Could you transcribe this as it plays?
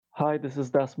Hi, this is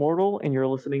Das Mortal, and you're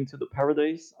listening to the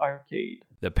Paradise Arcade.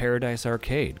 The Paradise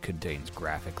Arcade contains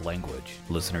graphic language.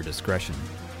 Listener discretion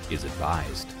is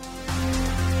advised.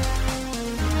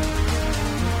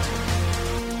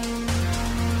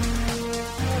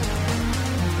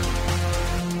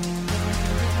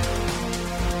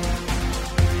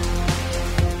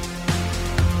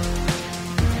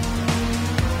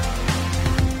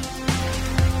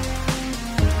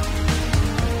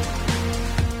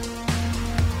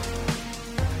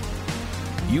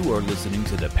 You are listening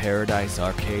to the Paradise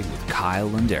Arcade with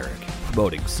Kyle and Eric,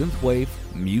 promoting synthwave,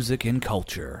 music, and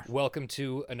culture. Welcome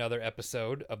to another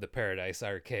episode of the Paradise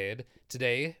Arcade.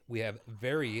 Today, we have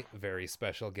very, very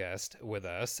special guest with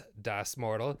us, Das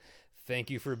Mortal. Thank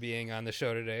you for being on the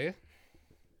show today.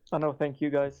 Oh, no, thank you,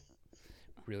 guys.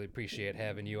 Really appreciate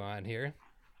having you on here.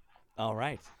 All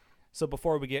right. So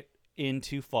before we get in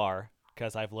too far,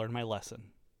 because I've learned my lesson,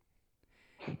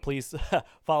 please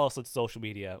follow us on social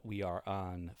media. We are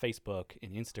on Facebook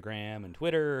and Instagram and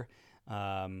Twitter.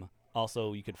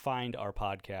 Also, you could find our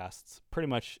podcasts pretty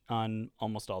much on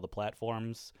almost all the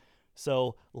platforms.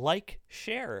 So,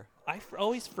 share. I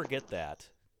always forget that.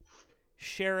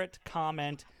 Share it,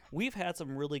 comment. We've had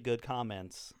some really good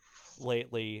comments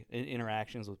lately in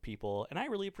interactions with people, and I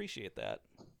really appreciate that.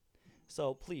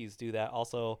 So please do that.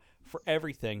 Also, for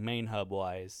everything main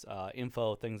hub-wise,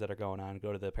 info, things that are going on,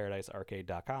 go to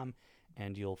theparadisearcade.com,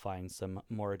 and you'll find some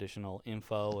more additional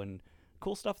info and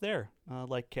cool stuff there,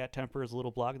 like Cat Temper's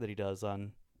little blog that he does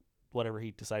on whatever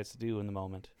he decides to do in the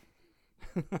moment.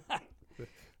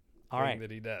 All right.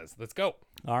 That he does. Let's go.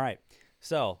 All right.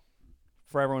 So,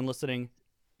 for everyone listening,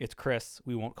 it's Chris.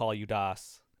 We won't call you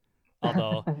Das,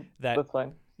 although That's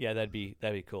fine. Yeah, that'd be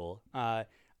cool.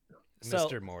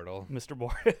 Mr. Mortal. Mr.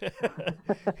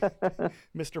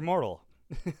 Mr. Mortal.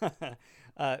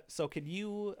 So can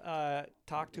you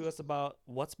talk to us about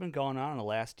what's been going on in the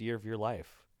last year of your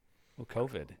life with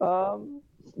COVID?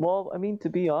 Well, I mean, to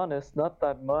be honest, not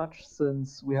that much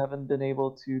since we haven't been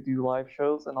able to do live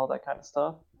shows and all that kind of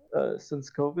stuff since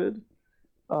COVID.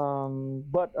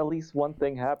 But at least one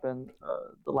thing happened.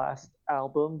 The last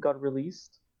album got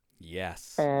released.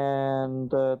 Yes.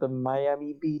 And the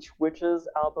Miami Beach Witches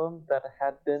album that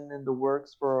had been in the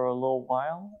works for a little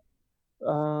while.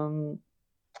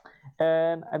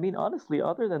 And I mean, honestly,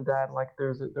 other than that, like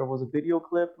there was a video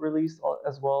clip released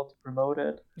as well to promote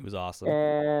it. It was awesome.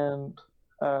 And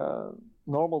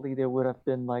normally there would have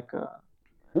been like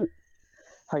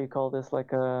how you call this,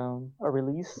 like a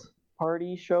release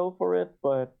party show for it,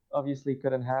 but obviously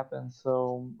couldn't happen.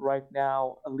 So right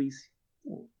now, at least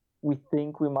we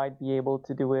think we might be able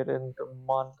to do it in the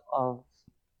month of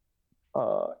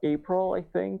April, I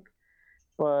think,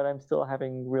 but I'm still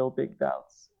having real big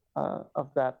doubts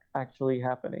of that actually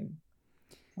happening.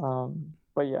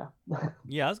 But yeah.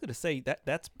 Yeah, I was gonna say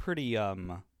that's pretty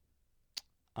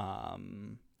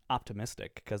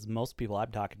optimistic, because most people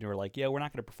I'm talking to are like, yeah, we're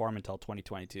not gonna perform until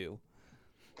 2022.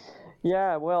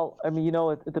 Yeah, well, I mean,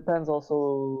 it depends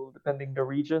also depending the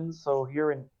region. So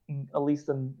here in at least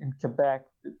in Quebec,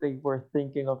 they were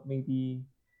thinking of maybe,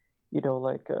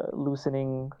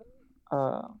 loosening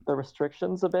the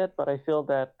restrictions a bit. But I feel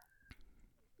that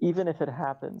even if it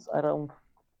happens, I don't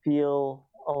feel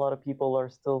a lot of people are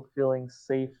still feeling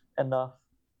safe enough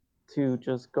to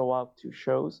just go out to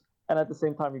shows. And at the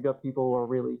same time, you got people who are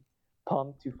really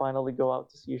pumped to finally go out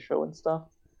to see a show and stuff.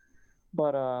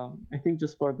 But I think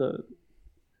just for the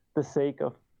sake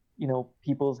of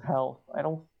people's health, I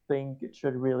don't think it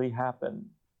should really happen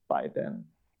by then.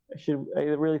 I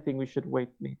really think we should wait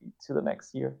maybe to the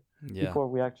next year before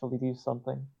we actually do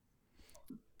something.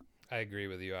 I agree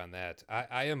with you on that.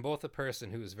 I am both a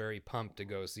person who is very pumped to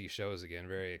go see shows again,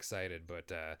 very excited, but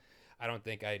I don't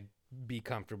think I'd be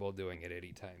comfortable doing it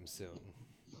anytime soon.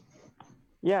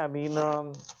 Yeah, I mean,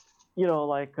 a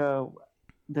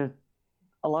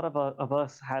lot of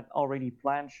us had already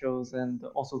planned shows and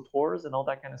also tours and all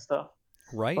that kind of stuff.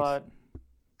 Right. But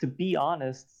to be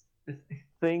honest, I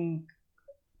think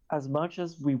as much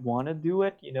as we want to do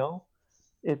it,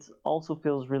 it also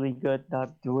feels really good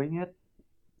not doing it,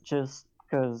 just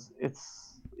because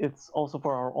it's also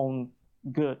for our own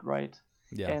good, right?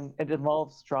 Yeah. And it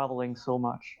involves traveling so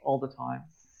much all the time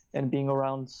and being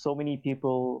around so many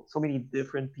people, so many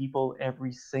different people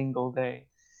every single day.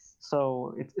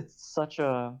 So it's such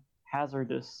a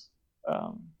hazardous,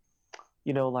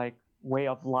 way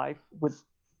of life with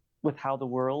how the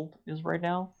world is right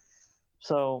now.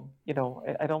 So I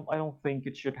don't think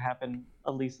it should happen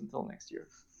at least until next year.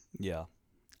 Yeah,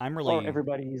 I'm really. Or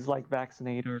everybody's like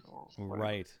vaccinated. Or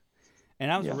right.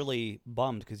 And I was really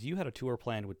bummed because you had a tour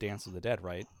planned with Dance of the Dead,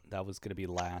 right? That was going to be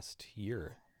last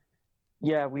year.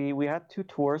 Yeah, we had two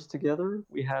tours together.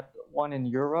 We had one in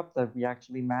Europe that we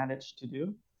actually managed to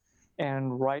do,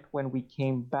 and right when we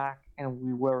came back and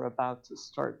we were about to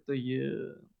start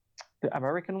the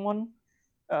American one,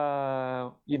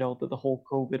 the whole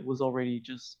COVID was already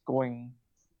just going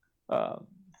uh,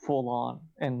 full on,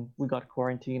 and we got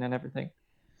quarantine and everything.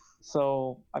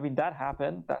 So I mean that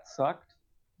happened. That sucked,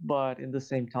 but in the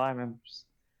same time, I'm just,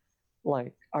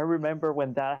 like I remember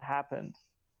when that happened,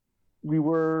 we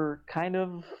were kind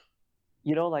of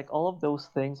like all of those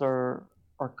things are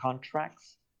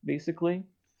contracts basically.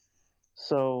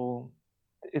 So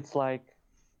it's like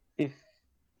if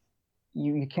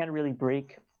you can't really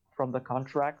break from the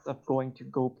contract of going to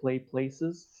go play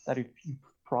places that if you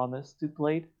promised to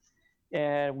play,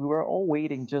 and we were all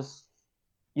waiting just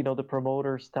the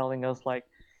promoters telling us like,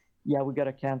 yeah, we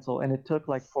gotta cancel, and it took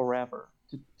like forever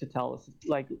to tell us.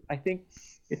 Like I think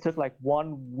it took like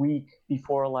 1 week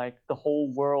before like the whole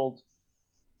world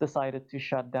decided to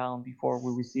shut down before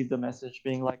we received the message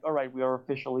being like, all right, we are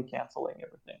officially canceling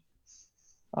everything.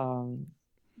 um,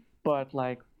 but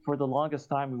like for the longest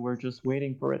time we were just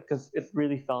waiting for it because it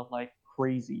really felt like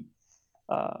crazy,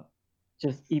 uh,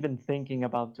 just even thinking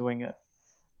about doing it.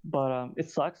 But it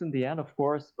sucks in the end, of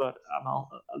course. But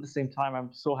at the same time, I'm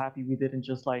so happy we didn't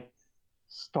just like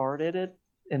started it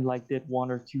and like did 1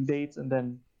 or 2 dates and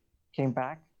then came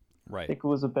back. I Right. think it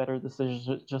was a better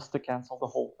decision just to cancel the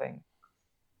whole thing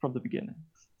from the beginning.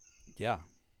 Yeah.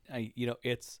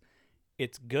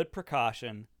 It's good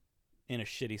precaution in a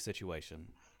shitty situation.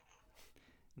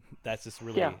 That's just Yeah,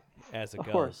 really as it of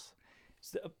goes. course.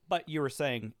 So, but you were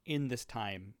saying in this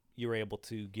time you were able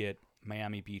to get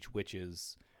Miami Beach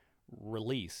Witches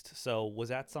released. So was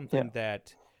that Yeah. something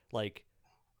that like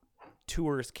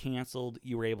tours canceled,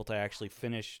 you were able to actually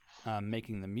finish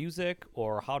making the music,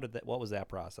 or how did that? What was that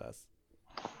process?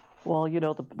 Well,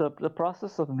 the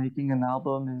process of making an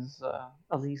album is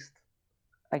at least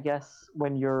I guess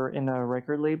when you're in a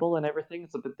record label and everything,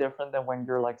 it's a bit different than when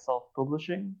you're like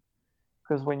self-publishing.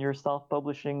 Because when you're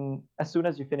self-publishing, as soon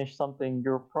as you finish something,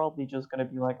 you're probably just gonna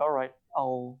be like, all right,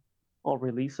 I'll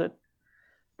release it.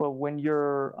 But when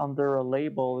you're under a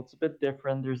label, it's a bit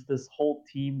different. There's this whole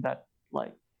team that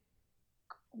like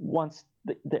once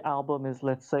the album is,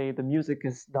 let's say the music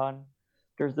is done,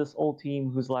 there's this whole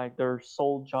team who's like their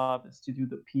sole job is to do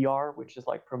the PR, which is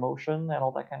like promotion and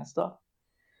all that kind of stuff.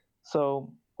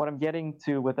 So what I'm getting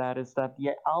to with that is that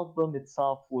the album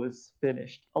itself was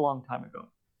finished a long time ago.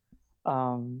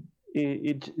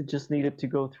 It just needed to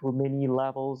go through many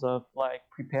levels of like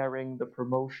preparing the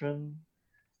promotion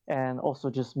and also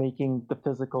just making the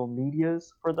physical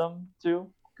medias for them too,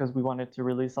 because we wanted to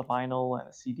release a vinyl and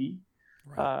a CD.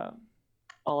 Right. Uh,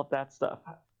 all of that stuff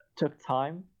took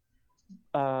time.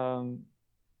 Um,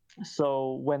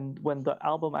 so when the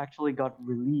album actually got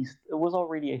released, it was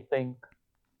already, I think,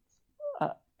 uh,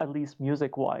 at least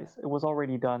music wise, it was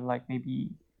already done like maybe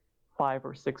 5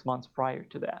 or 6 months prior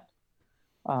to that.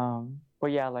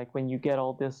 But yeah, like when you get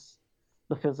all this,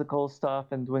 the physical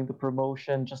stuff and doing the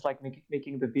promotion, just like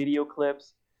making the video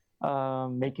clips,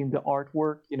 making the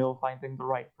artwork, finding the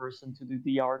right person to do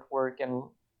the artwork and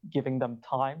giving them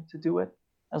time to do it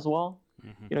as well.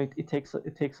 Mm-hmm. It takes a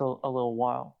little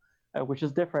while, which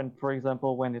is different. For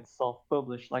example, when it's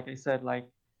self-published, like I said, like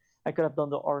I could have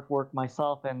done the artwork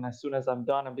myself, and as soon as I'm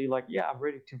done, I'll be like, yeah, I'm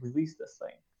ready to release this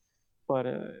thing. But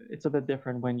it's a bit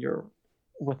different when you're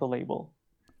with a label,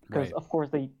 because Right. of course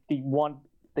they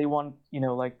want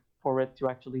like for it to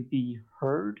actually be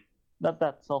heard. Not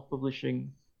that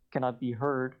self-publishing cannot be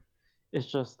heard. It's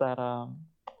just that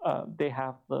they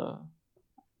have the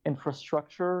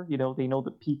infrastructure. They know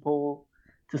the people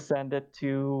to send it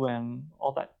to and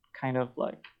all that kind of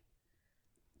like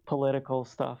political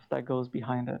stuff that goes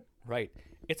behind it. Right.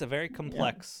 It's a very Yeah.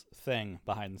 complex thing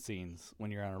behind the scenes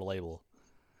when you're on a label.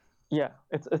 Yeah,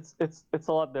 it's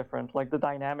a lot different. Like the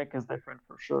dynamic is different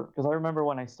for sure. Because I remember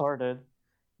when I started,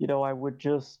 I would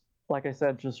just, like I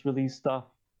said, just release stuff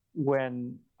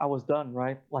when I was done,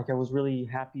 right? Like I was really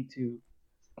happy to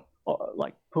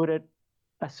like put it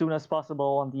as soon as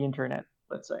possible on the internet,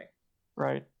 let's say,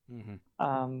 right?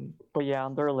 Mm-hmm. But yeah,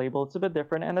 under a label, it's a bit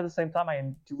different, and at the same time, I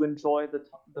do enjoy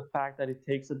the fact that it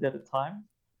takes a bit of time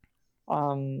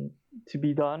um, to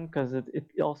be done because it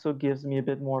also gives me a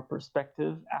bit more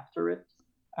perspective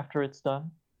after it's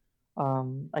done.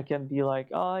 I can be like,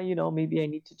 maybe I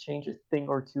need to change a thing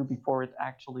or two before it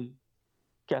actually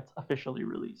gets officially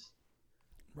released.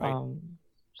 Right. Um,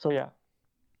 so yeah,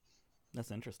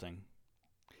 That's interesting.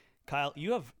 Kyle,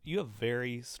 you have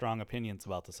very strong opinions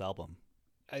about this album.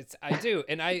 I do,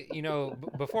 and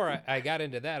before I got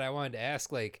into that, I wanted to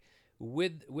ask, like,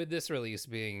 with this release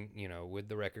being, with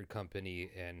the record company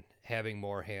and having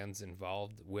more hands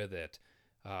involved with it,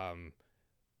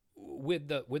 with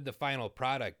the final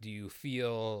product, do you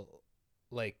feel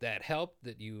like that helped,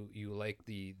 that you like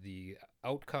the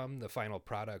outcome, the final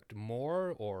product,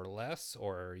 more or less,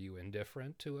 or are you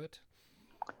indifferent to it?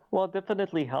 Well, it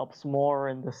definitely helps more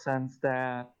in the sense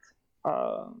that,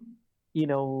 you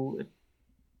know,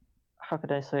 how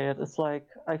could I say it? It's like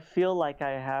I feel like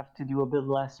I have to do a bit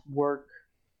less work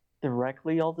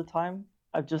directly all the time.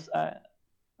 I've just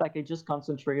like I just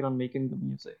concentrate on making the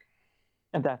music,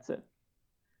 and that's it.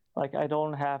 Like I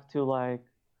don't have to like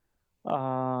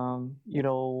you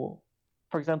know,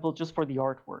 for example, just for the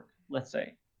artwork, let's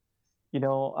say,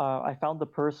 I found the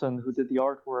person who did the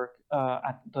artwork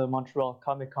at the Montreal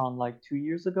Comic Con like 2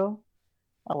 years ago.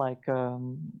 Like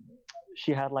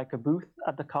she had like a booth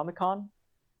at the Comic Con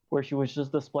where she was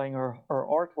just displaying her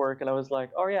artwork, and I was like,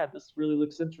 oh yeah, this really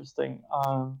looks interesting.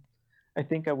 I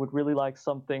think I would really like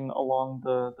something along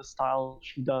the style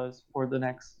she does for the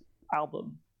next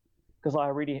album, because I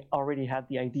already had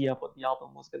the idea of what the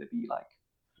album was going to be like.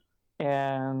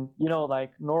 And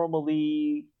like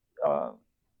normally, uh,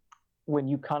 when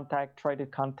you try to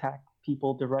contact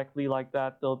people directly like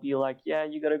that, they'll be like, yeah,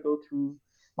 you got to go through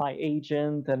my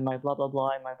agent and my blah blah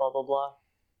blah and my blah blah blah.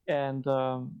 And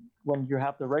when you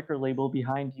have the record label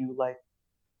behind you, like,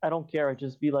 I don't care. I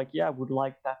just be like, yeah, I would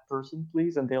like that person,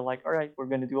 please. And they're like, all right, we're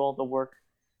going to do all the work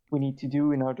we need to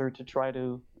do in order to try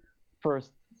to first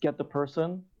get the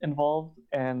person involved,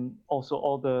 and also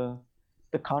all the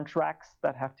contracts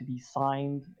that have to be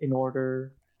signed in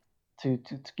order to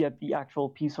get the actual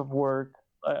piece of work,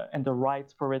 and the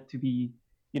rights for it to be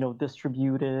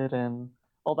distributed, and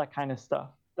all that kind of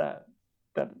stuff. That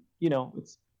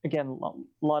it's again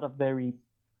a lot of very,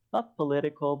 not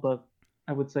political, but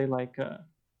I would say like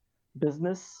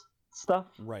business stuff.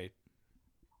 Right.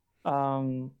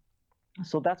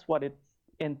 So that's what it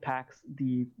impacts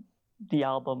the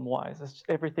album wise. It's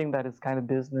everything that is kind of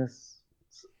business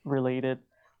related.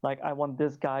 Like, I want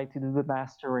this guy to do the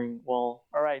mastering. Well,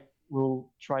 all right,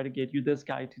 we'll try to get you this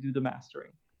guy to do the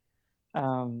mastering. I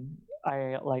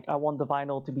want the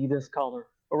vinyl to be this color.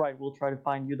 All right, we'll try to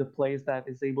find you the place that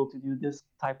is able to do this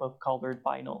type of colored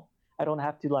vinyl. I don't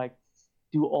have to like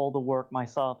do all the work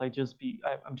myself. I'm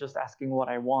just asking what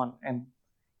I want, and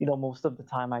most of the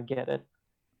time I get it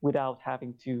without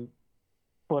having to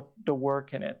put the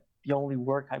work in it. The only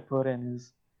work I put in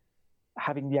is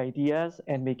having the ideas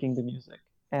and making the music,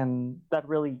 and that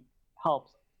really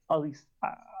helps. At least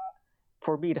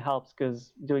for me, it helps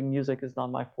because doing music is not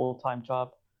my full-time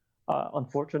job,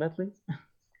 unfortunately.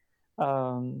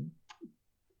 um,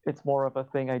 it's more of a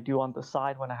thing I do on the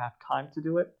side when I have time to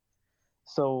do it.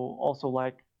 So also,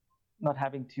 like, not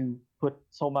having to put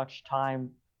so much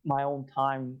time, my own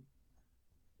time,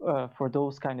 for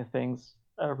those kind of things,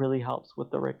 really helps with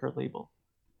the record label.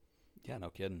 Yeah,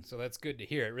 no kidding. So that's good to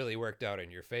hear. It really worked out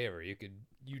in your favor.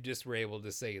 You just were able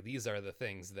to say, these are the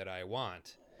things that I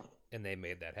want, and they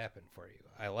made that happen for you.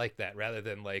 I like that, rather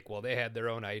than like, well, they had their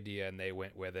own idea and they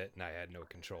went with it and I had no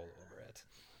control over it.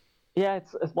 Yeah,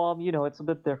 it's well, it's a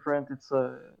bit different. It's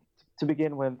to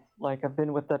begin with, like, I've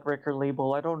been with that record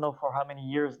label, I don't know for how many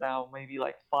years now, maybe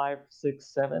like 5, 6,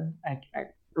 7. I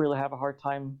really have a hard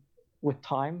time with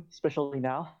time, especially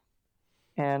now.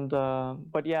 And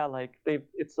but yeah, like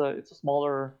it's a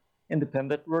smaller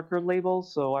independent record label,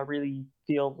 so I really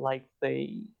feel like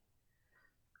they,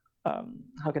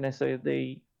 how can I say it?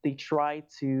 They try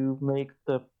to make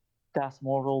the Das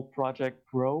Mortal project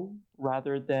grow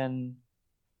rather than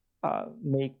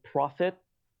make profit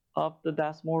of the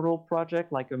Das Mortal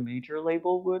project like a major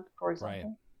label would, for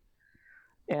example.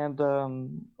 Right.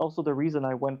 And also the reason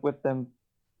I went with them,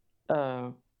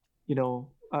 uh, you know,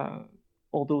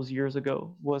 all those years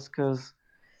ago was because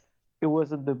it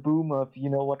was in the boom of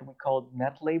what we called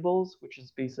net labels, which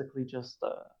is basically just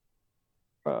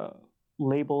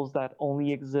labels that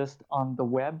only exist on the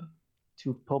web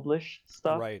to publish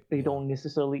stuff. Right. They don't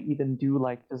necessarily even do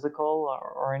like physical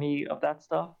or any of that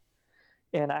stuff.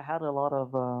 And I had a lot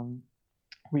of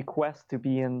requests to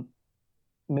be in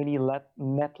many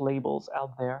net labels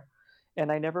out there, and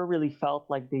I never really felt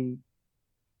like they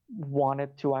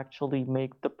wanted to actually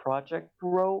make the project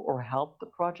grow or help the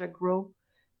project grow.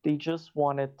 They just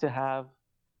wanted to have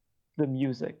the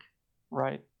music,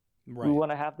 right? Right. We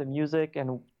want to have the music,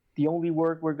 and the only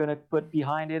work we're going to put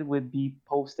behind it would be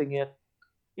posting it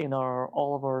in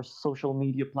all of our social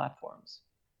media platforms.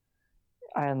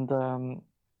 And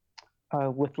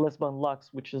with Lisbon Lux,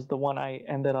 which is the one I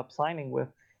ended up signing with,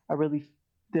 I really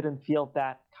didn't feel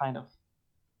that kind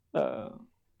of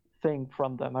thing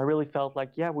from them. I really felt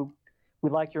like, yeah, we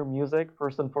like your music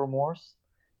first and foremost.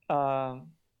 Um,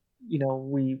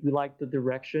 we like the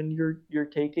direction you're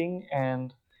taking,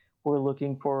 and we're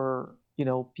looking for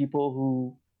people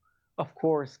who, of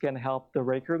course, can help the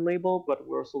record label, but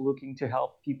we're also looking to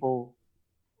help people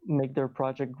make their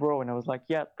project grow. And I was like,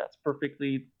 yeah, that's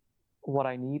perfectly what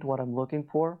I need, what I'm looking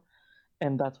for,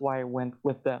 and that's why I went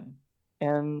with them.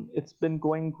 And it's been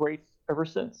going great ever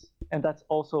since. And that's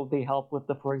also they help with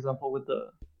the, for example, with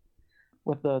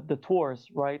the tours,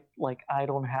 right? Like I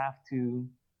don't have to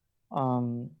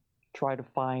um, try to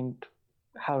find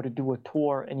how to do a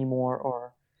tour anymore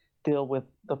or deal with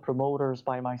the promoters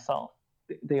by myself.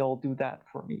 They all do that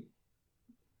for me,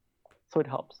 so it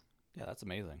helps. Yeah, that's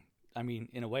amazing. I mean,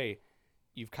 in a way,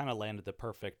 you've kind of landed the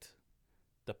perfect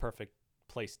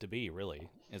place to be, really,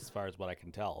 as far as what I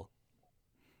can tell.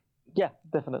 Yeah,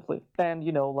 definitely. And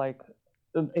like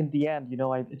in the end,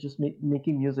 I just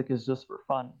making music is just for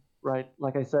fun, right?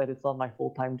 Like I said, it's not my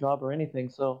full-time job or anything.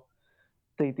 So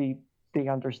they they they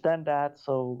understand that.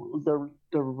 So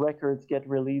the records get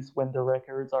released when the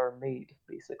records are made,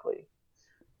 basically.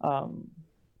 Um,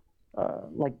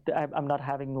 like I'm not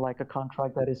having like a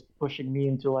contract that is pushing me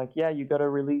into like, yeah, you gotta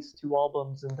release 2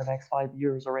 albums in the next 5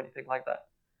 years or anything like that.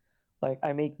 Like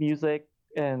I make music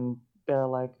and they're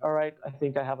like, all right, I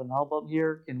think I have an album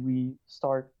here. Can we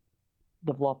start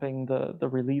developing the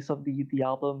release of the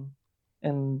album?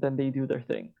 And then they do their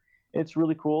thing. It's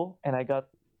really cool. And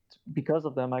because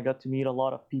of them, I got to meet a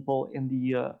lot of people in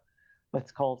the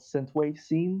let's call it synthwave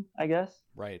scene, I guess.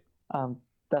 Right. Um,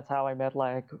 that's how I met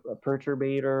like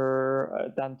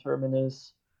Perturbator, Dan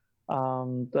Terminus,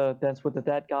 the Dance with the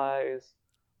Dead guys,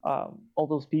 all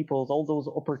those people, all those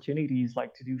opportunities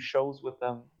like to do shows with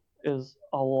them is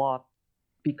a lot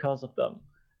because of them,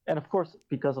 and of course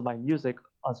because of my music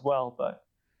as well. But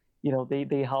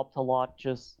they helped a lot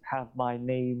just have my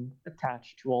name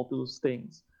attached to all those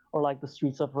things, or like the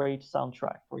Streets of Rage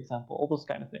soundtrack, for example, all those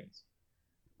kind of things.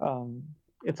 Um,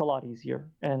 it's a lot easier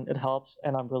and it helps,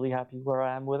 and I'm really happy where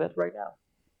I am with it right now.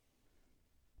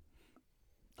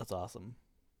 That's awesome.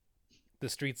 The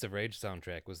Streets of Rage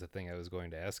soundtrack was the thing I was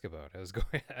going to ask about. I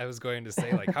was going to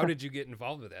say, like, how did you get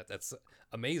involved with that? That's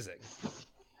amazing.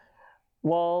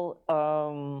 Well,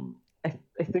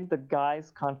 I think the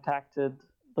guys contacted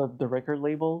the record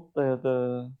label,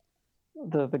 the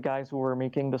guys who were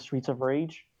making the Streets of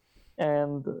Rage,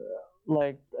 and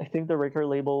like I think the record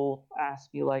label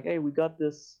asked me like, "Hey, we got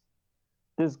this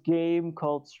game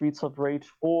called Streets of Rage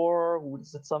 4.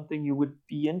 Is it something you would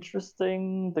be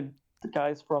interesting?" The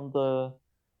guys from the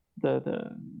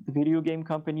video game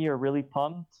company are really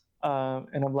pumped,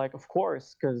 and I'm like, of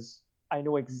course, because I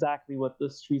know exactly what the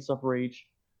Streets of Rage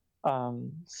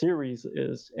series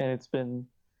is, and it's been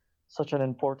such an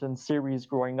important series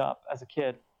growing up as a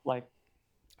kid. Like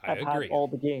I I've had agree. all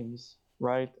the games,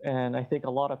 right? And I think a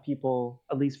lot of people,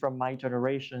 at least from my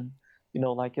generation,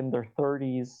 like in their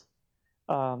 30s,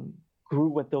 um, grew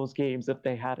with those games if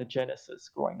they had a Genesis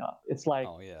growing up. It's like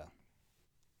Oh yeah.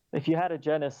 if you had a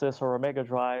Genesis or a Mega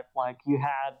Drive, like you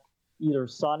had either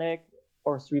Sonic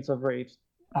or Streets of Rage.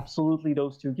 Absolutely,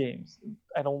 those two games.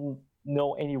 I don't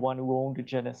know anyone who owned a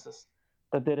Genesis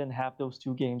that didn't have those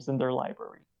two games in their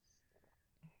library.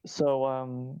 So,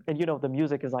 and the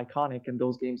music is iconic in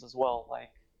those games as well. Like,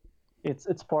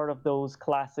 it's part of those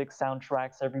classic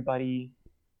soundtracks everybody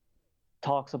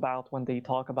talks about when they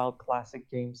talk about classic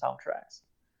game soundtracks.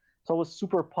 So I was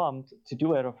super pumped to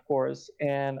do it, of course,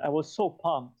 and I was so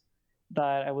pumped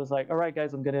that I was like, all right,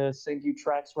 guys, I'm gonna send you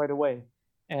tracks right away.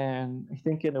 And I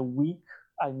think in a week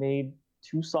I made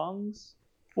 2 songs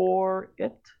for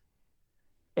it,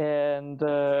 and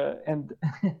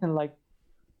and like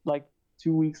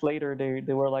 2 weeks later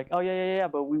they were like, oh yeah,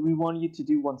 but we want you to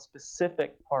do one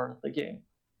specific part of the game.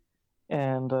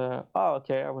 And oh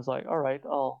okay, I was like, all right,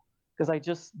 I'll because I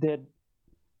just did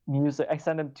music. I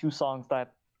sent them 2 songs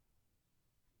that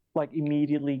like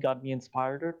immediately got me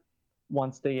inspired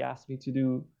once they asked me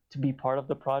to be part of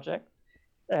the project.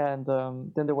 And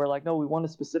then they were like, no, we want a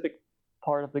specific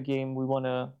part of the game we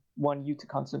want you to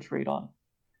concentrate on.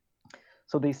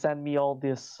 So they sent me all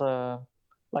this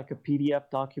like a PDF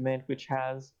document which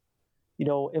has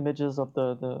images of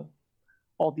the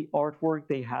all the artwork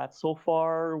they had so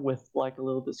far with like a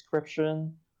little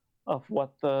description of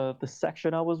what the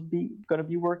section I was gonna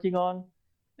be working on.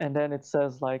 And then it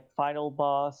says like final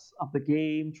boss of the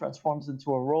game transforms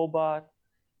into a robot.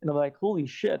 And I'm like, holy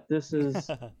shit, this is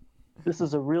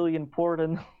a really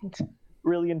important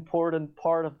really important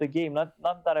part of the game. Not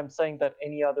that I'm saying that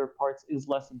any other parts is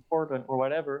less important or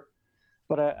whatever,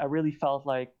 but I really felt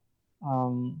like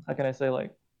how can I say,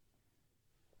 like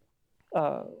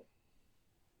uh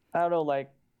I don't know, like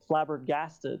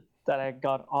flabbergasted that I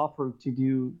got offered to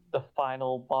do the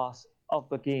final boss of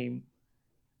the game,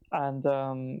 and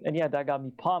yeah, that got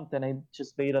me pumped, and I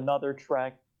just made another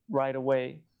track right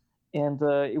away, and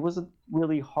it wasn't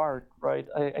really hard, right?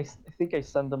 I think I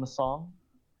sent them a song,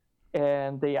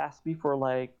 and they asked me for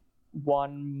like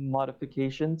one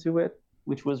modification to it,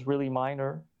 which was really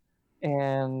minor,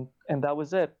 and that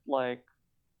was it. Like,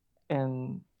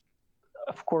 and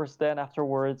of course, then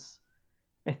afterwards,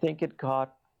 I think it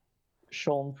got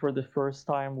shown for the first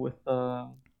time with a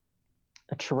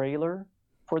trailer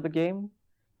for the game,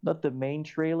 not the main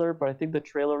trailer, but I think the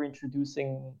trailer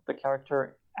introducing the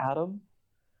character Adam.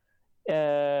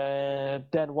 And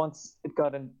then once it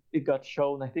got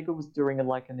shown, I think it was during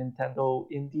like a Nintendo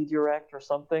Indie Direct or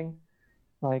something.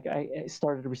 Like I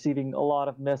started receiving a lot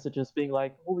of messages being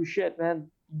like, "Holy shit, man,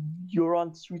 you're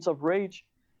on Streets of Rage,"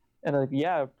 and I'm like,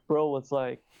 "Yeah, bro." It's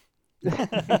like,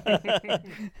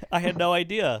 I had no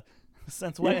idea.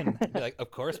 Since when? I'd be like, of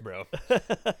course, bro.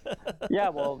 yeah,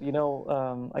 well,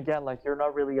 again, like you're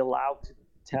not really allowed to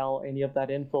tell any of that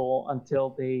info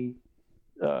until they,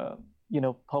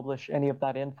 publish any of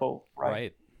that info,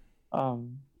 right? Right.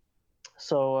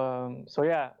 So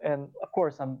yeah, and of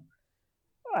course,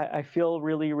 I feel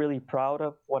really, really proud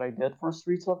of what I did for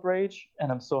Streets of Rage,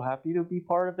 and I'm so happy to be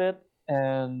part of it.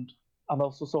 And I'm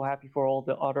also so happy for all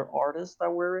the other artists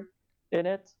that were in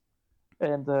it.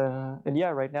 And yeah,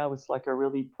 right now it's like a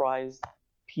really prized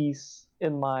piece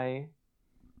in my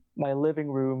living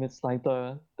room. It's like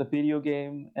the video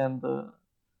game and the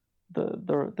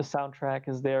soundtrack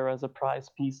is there as a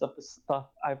prized piece of the stuff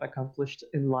I've accomplished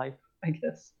in life, I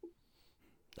guess.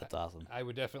 That's awesome. I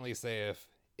would definitely say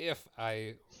if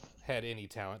I had any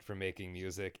talent for making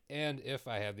music, and if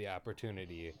I had the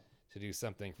opportunity to do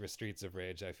something for Streets of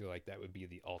Rage, I feel like that would be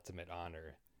the ultimate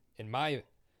honor. In my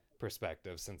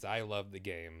perspective, since I love the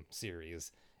game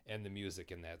series and the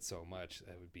music in that so much,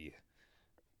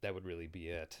 that would really be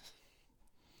it.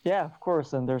 Yeah, of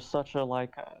course, and there's such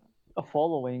a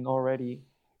following already,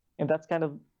 and that's kind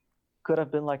of could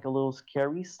have been like a little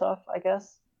scary stuff, I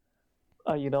guess.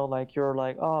 Like you're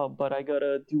like, oh, but I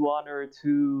gotta do honor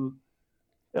to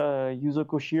Yuzo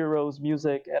Koshiro's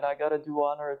music, and I gotta do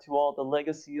honor to all the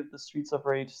legacy of the Streets of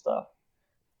Rage stuff.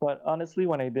 But honestly,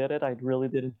 when I did it, I really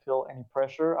didn't feel any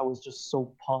pressure. I was just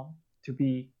so pumped to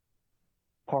be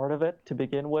part of it to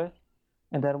begin with.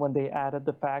 And then when they added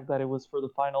the fact that it was for the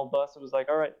final bus, it was like,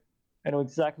 all right, I know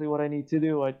exactly what I need to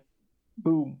do.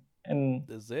 Boom. And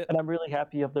This is it. and I'm really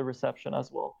happy of the reception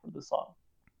as well for the song.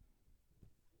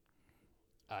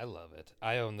 I love it.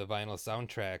 I own the vinyl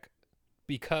soundtrack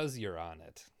because you're on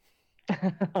it.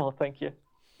 Oh, thank you.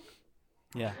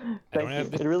 Yeah. Thank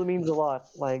you. It really means a lot.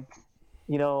 Like,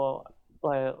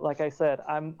 like I said,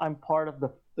 I'm part of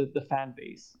the fan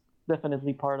base.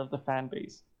 Definitely part of the fan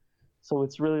base. So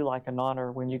it's really like an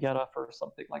honor when you get offered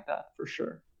something like that, for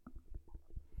sure.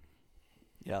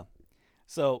 Yeah.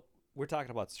 So we're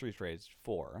talking about Street Rage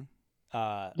 4.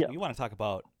 Yeah. We want to talk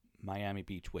about Miami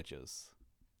Beach Witches.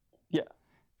 Yeah.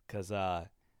 Because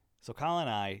so Colin and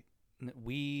I,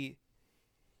 we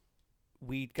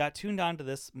got tuned on to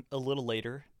this a little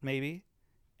later, maybe.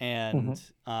 And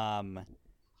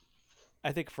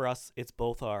I think for us, it's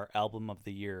both our album of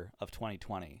the year of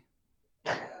 2020.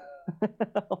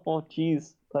 Oh,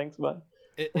 geez. Thanks, man.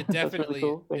 It definitely, really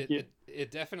cool. Thank you.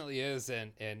 It definitely is,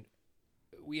 and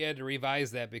we had to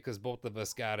revise that because both of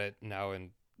us got it now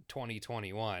in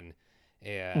 2021,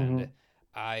 and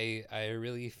I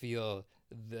really feel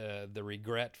the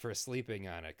regret for sleeping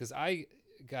on it, because I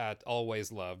got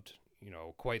Always Loved,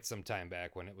 quite some time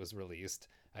back when it was released.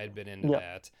 I had been into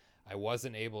that. I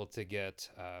wasn't able to get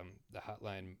the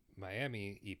Hotline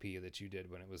Miami EP that you did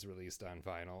when it was released on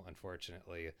vinyl,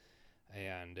 unfortunately.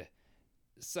 And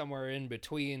somewhere in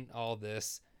between all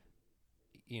this,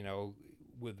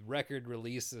 with record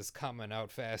releases coming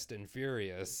out fast and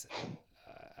furious,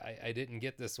 I didn't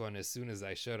get this one as soon as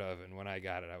I should have. And when I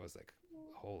got it, I was like,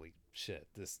 holy shit,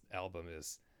 this album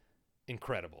is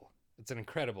incredible. It's an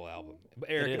incredible album.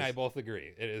 Eric and I both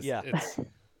agree. It is. Yeah. It's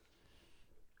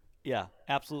Yeah,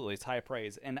 absolutely. It's high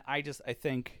praise. And I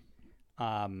think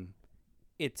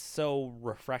it's so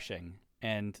refreshing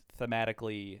and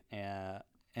thematically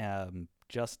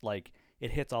just like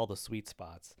it hits all the sweet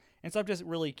spots. And so I'm just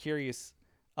really curious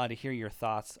to hear your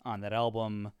thoughts on that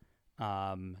album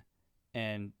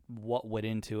and what went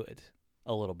into it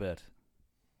a little bit.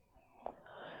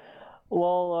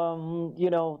 Well,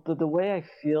 the way I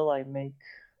feel I make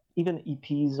even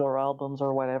EPs or albums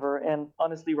or whatever, and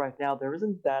honestly right now there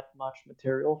isn't that much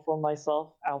material for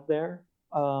myself out there.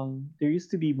 There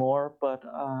used to be more, but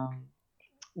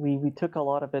we took a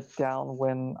lot of it down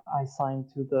when I signed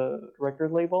to the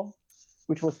record label,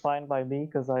 which was fine by me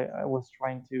because I was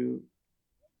trying to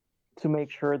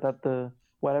make sure that the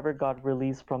whatever got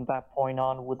released from that point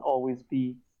on would always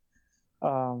be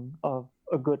of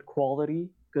a good quality.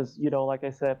 Because like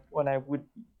I said, when I would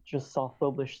just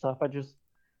self-publish stuff, I just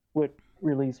would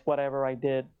release whatever I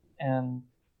did, and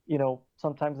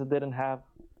sometimes it didn't have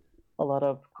a lot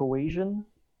of cohesion.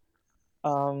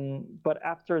 But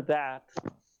after that,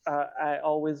 I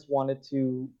always wanted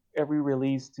to every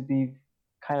release to be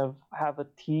kind of have a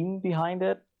team behind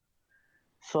it.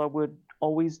 So I would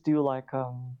always do like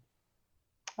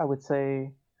I would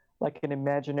say like an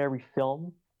imaginary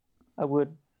film. I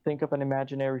would think of an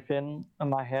imaginary film in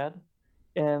my head,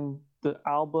 and the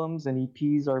albums and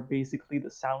EPs are basically the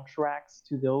soundtracks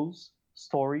to those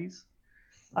stories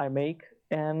I make.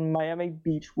 And Miami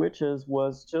Beach Witches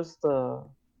was just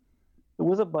it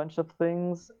was a bunch of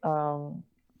things.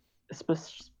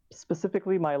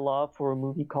 Specifically, my love for a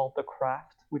movie called The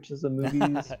Craft, which is a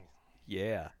movies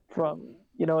Yeah. from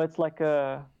it's like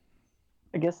I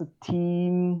guess a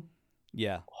teen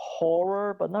Yeah.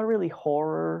 horror, but not really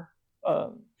horror,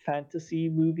 fantasy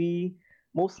movie.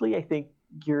 Mostly, I think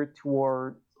geared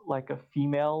toward like a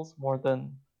females more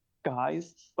than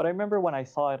guys. But I remember when I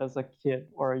saw it as a kid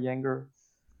or a younger,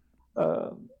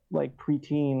 uh, like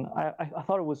preteen, I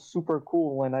thought it was super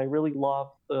cool, and I really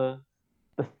loved the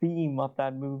theme of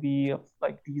that movie of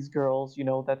like these girls,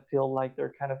 that feel like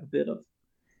they're kind of a bit of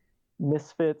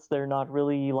misfits. They're not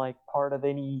really like part of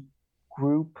any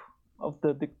group of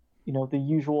the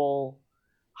usual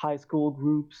high school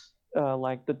groups,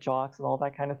 like the jocks and all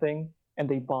that kind of thing, and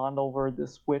they bond over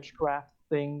this witchcraft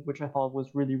thing, which I thought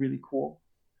was really really cool.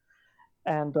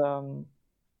 And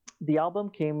the album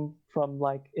came from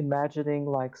like imagining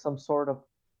like some sort of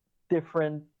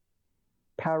different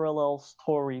parallel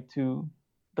story to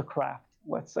the craft,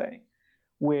 let's say,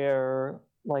 where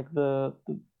like the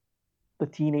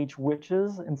teenage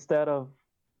witches, instead of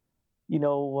you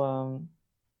know um,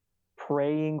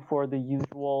 praying for the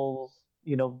usual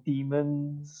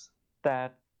demons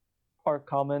that are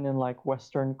common in like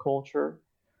Western culture,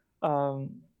 um,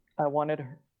 I wanted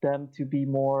them to be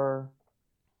more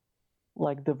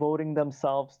like devoting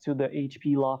themselves to the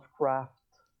H.P. Lovecraft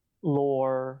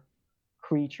lore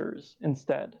creatures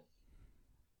instead.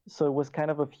 So it was kind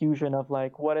of a fusion of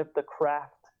like, what if the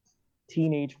craft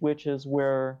teenage witches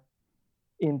were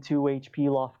into H.P.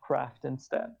 Lovecraft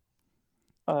instead,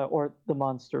 or the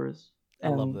monsters, I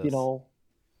love and this.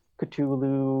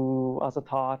 Cthulhu,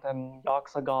 Azathoth, and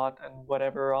Yog-Sothoth, and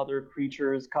whatever other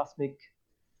creatures, cosmic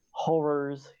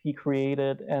horrors he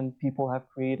created and people have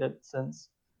created since.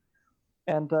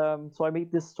 And so I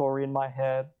made this story in my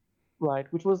head, right,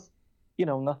 which was,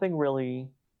 nothing really,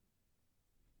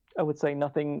 I would say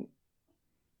nothing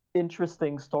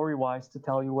interesting story wise to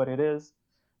tell you what it is,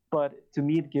 but to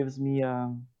me it gives me,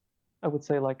 I would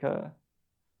say like a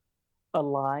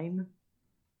line,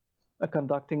 a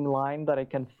conducting line that I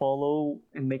can follow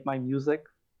and make my music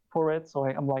for it. So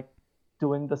I'm like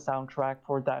doing the soundtrack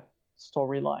for that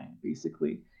storyline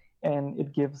basically, and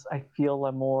it gives, I feel,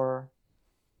 a more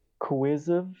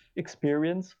cohesive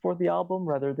experience for the album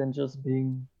rather than just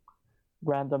being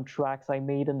random tracks I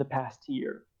made in the past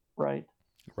year, right?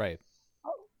 Right.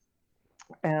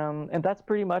 And that's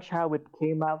pretty much how it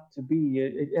came out to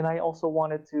be. And I also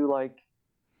wanted to like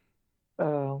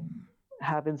um,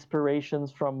 have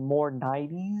inspirations from more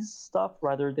 90s stuff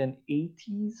rather than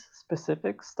 80s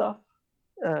specific stuff,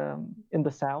 in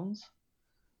the sounds,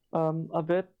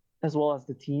 of it, as well as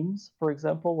the teams. For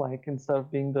example, like instead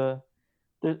of being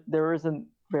there isn't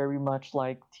very much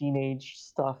like teenage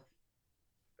stuff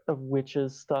of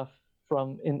witches stuff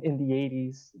from in the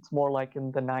 80s. It's more like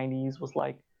in the 90s was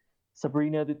like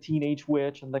Sabrina the Teenage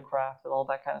Witch and The Craft and all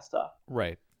that kind of stuff.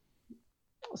 Right.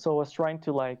 So I was trying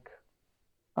to like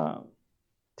um,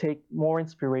 take more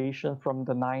inspiration from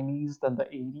the 90s than the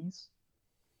 80s.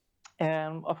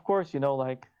 And of course,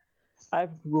 like I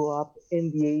grew up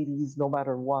in the 80s no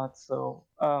matter what. So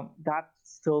that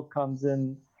still comes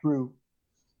in through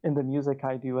in the music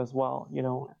I do as well.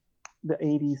 The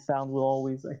 80s sound will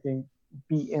always, I think,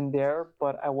 be in there,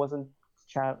 but I wasn't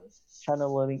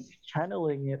channeling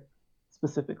it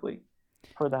specifically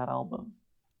for that album.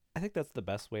 I think that's the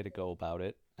best way to go about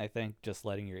it. I think just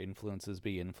letting your influences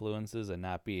be influences and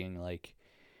not being like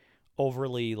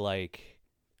overly like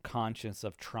conscious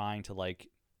of trying to like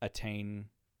attain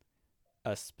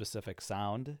a specific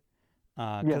sound.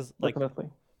 Yes, Like,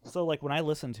 definitely. so like when I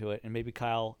listen to it, and maybe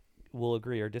Kyle will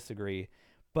agree or disagree,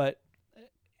 but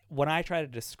when I try to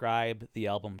describe the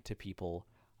album to people,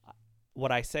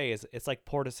 what I say is it's like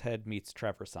Portishead meets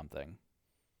Trevor something.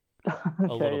 a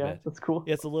Okay, little yeah, bit. that's cool.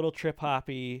 It's a little trip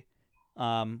hoppy,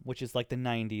 which is like the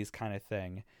 '90s kind of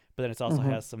thing, but then it also Hmm.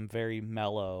 has some very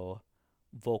mellow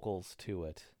vocals to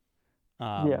it.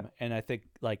 Yeah, And I think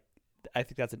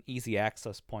that's an easy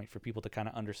access point for people to kind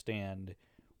of understand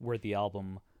where the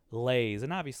album lays.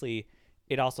 And obviously,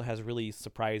 it also has really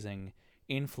surprising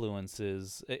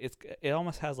influences. It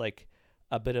almost has like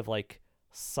a bit of like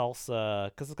salsa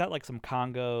because it's got like some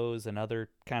congos and other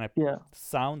kind of yeah,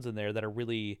 sounds in there that are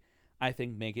really, I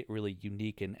think, make it really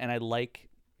unique. And I like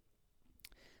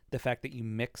the fact that you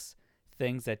mix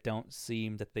things that don't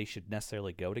seem that they should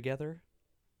necessarily go together.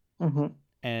 hmm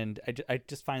And I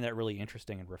just find that really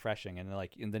interesting and refreshing. And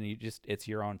then it's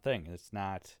your own thing. It's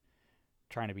not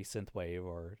trying to be synthwave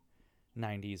or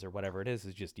 90s or whatever it is.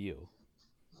 It's just you.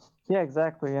 yeah,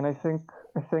 exactly. And I think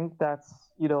that's,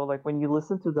 like when you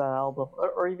listen to that album,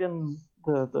 or even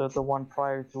the one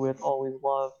prior to it, Always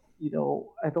Love.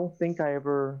 I don't think I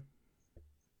ever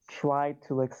tried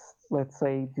to, like, let's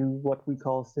say, do what we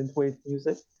call synthwave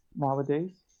music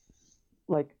nowadays.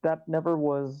 Like that never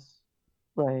was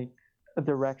like a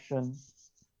direction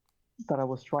that I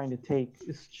was trying to take.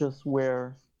 It's just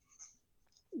where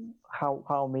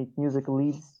how make music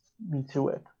leads me to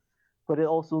it. But it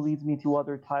also leads me to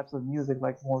other types of music,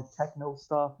 like more techno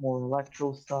stuff, more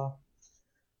electro stuff.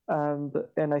 And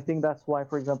I think that's why,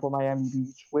 for example, Miami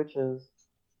Beach, which is,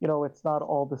 it's not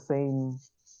all the same.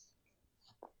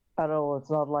 I don't know, it's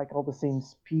not like all the same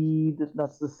speed,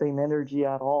 that's the same energy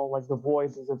at all. Like The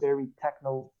Void is a very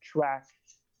techno track,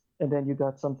 and then you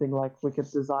got something like Wicked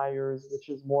Desires, which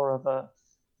is more of a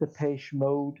Depeche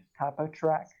Mode type of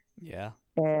track. Yeah.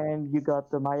 And you got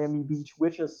the Miami Beach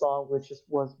Witches song, which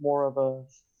was more of a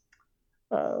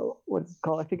what's it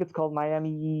called? I think it's called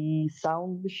Miami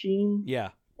Sound Machine. Yeah.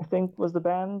 I think was the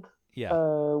band Yeah.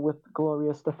 with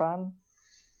Gloria Stefan,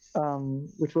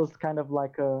 which was kind of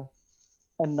like a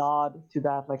nod to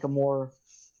that, like a more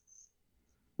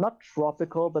not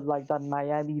tropical, but like that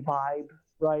Miami vibe,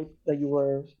 right? That you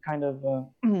were kind of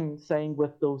saying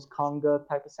with those conga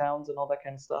type of sounds and all that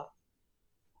kind of stuff.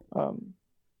 Um,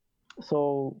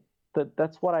 so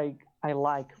that's what I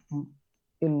like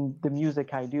in the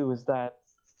music I do, is that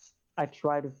I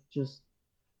try to just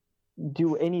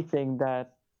do anything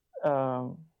that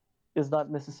um, is not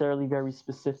necessarily very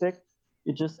specific.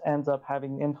 It just ends up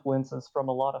having influences from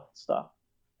a lot of stuff.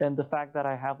 And the fact that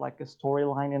I have like a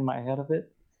storyline in my head of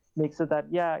it makes it that,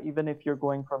 yeah, even if you're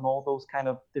going from all those kind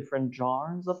of different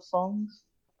genres of songs,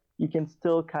 you can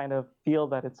still kind of feel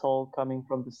that it's all coming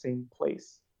from the same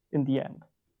place in the end,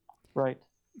 right?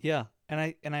 Yeah.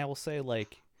 And I will say,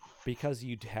 like, because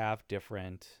you'd have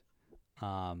different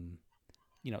um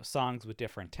songs with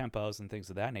different tempos and things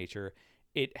of that nature,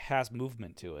 it has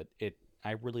movement to it.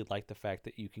 I really like the fact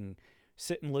that you can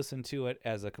sit and listen to it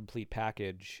as a complete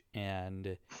package,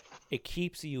 and it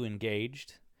keeps you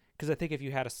engaged. Because I think if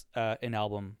you had an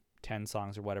album, 10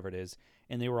 songs or whatever it is,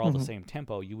 and they were all the Mm-hmm. same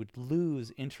tempo, you would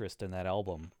lose interest in that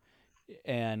album.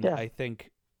 And Yeah, I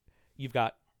think you've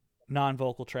got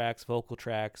non-vocal tracks, vocal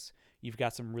tracks. You've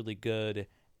got some really good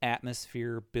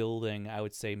atmosphere building, I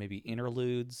would say maybe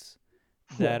interludes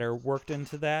yeah, that are worked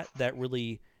into that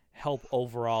really help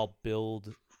overall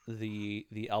build the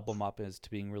album up as to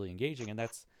being really engaging. And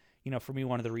that's, for me,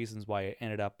 one of the reasons why it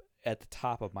ended up at the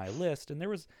top of my list. And there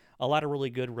was a lot of really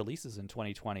good releases in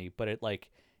 2020, but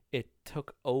it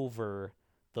took over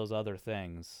those other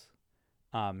things,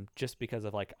 just because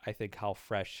of, like, I think how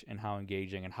fresh and how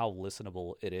engaging and how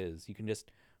listenable it is. You can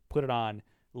just put it on,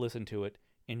 listen to it,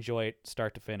 enjoy it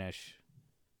start to finish.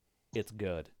 It's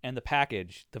good. And the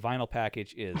vinyl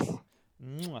package is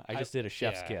I just did a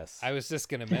chef's kiss. I was just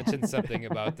going to mention something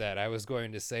about that. I was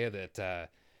going to say that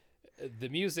the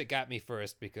music got me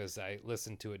first because I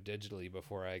listened to it digitally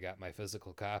before I got my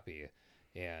physical copy.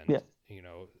 And, yeah,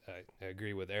 I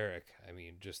agree with Eric. I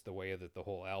mean, just the way that the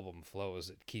whole album flows,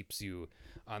 it keeps you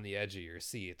on the edge of your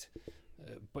seat.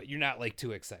 But you're not, like,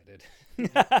 too excited. You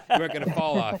aren't going to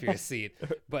fall off your seat.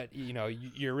 But,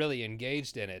 you're really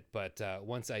engaged in it. But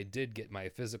once I did get my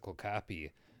physical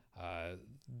copy,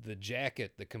 the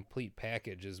jacket, the complete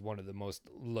package, is one of the most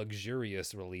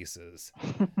luxurious releases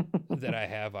that I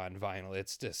have on vinyl.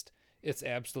 It's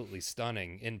absolutely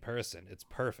stunning in person. It's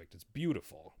perfect. It's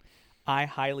beautiful. I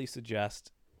highly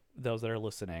suggest those that are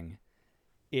listening,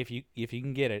 if you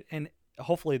can get it, and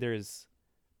hopefully there's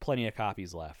plenty of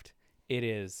copies left. It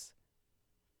is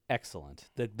excellent.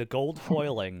 The gold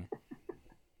foiling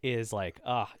is like,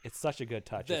 it's such a good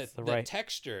touch. It's The right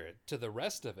texture to the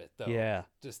rest of it, though, Yeah.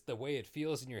 just the way it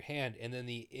feels in your hand, and then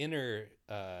the inner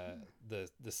the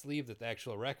sleeve that the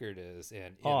actual record is,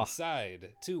 and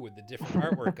inside too, with the different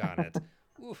artwork on it.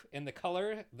 Oof, and the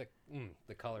color,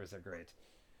 the colors are great.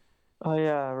 Oh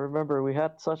yeah, I remember we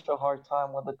had such a hard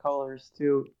time with the colors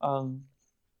too.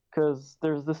 Because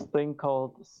there's this thing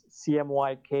called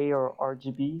CMYK or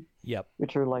RGB, Yep.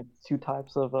 which are like two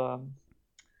types of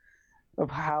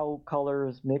how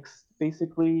colors mix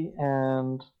basically,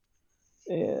 and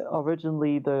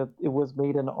originally it was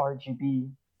made in RGB,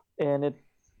 and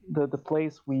the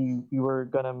place we were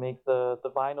gonna make the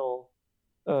vinyl,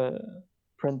 uh,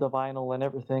 print the vinyl and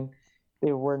everything,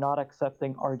 they were not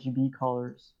accepting RGB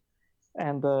colors,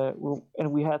 and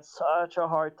we had such a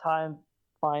hard time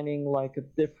finding like a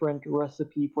different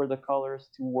recipe for the colors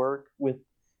to work with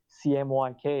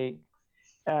CMYK.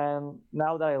 And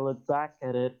now that I look back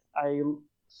at it, I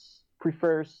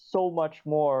prefer so much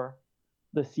more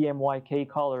the CMYK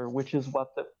color, which is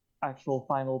what the actual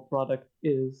final product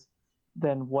is,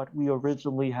 than what we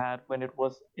originally had when it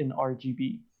was in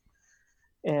RGB.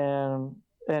 And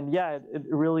and yeah, it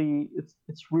really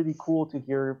it's really cool to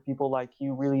hear people like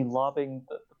you really loving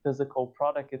the physical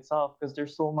product itself, because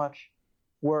there's so much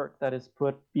work that is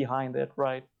put behind it,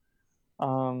 right?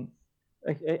 Um,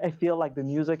 I feel like the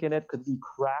music in it could be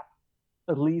crap,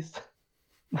 at least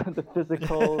the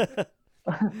physical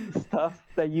stuff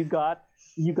that you got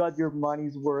your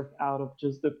money's worth out of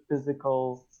just the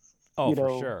physical, Oh,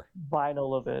 for sure.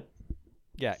 vinyl of it.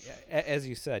 Yeah, as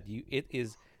you said, it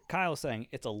is. Kyle was saying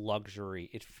it's a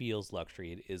luxury. It feels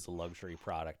luxury. It is a luxury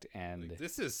product, and Like,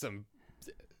 this is some.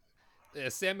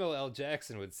 As Samuel L.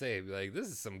 Jackson would say, like, this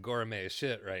is some gourmet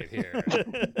shit right here.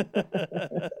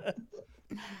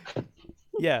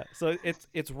 yeah. So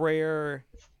it's rare,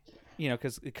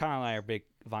 because Kyle and I are big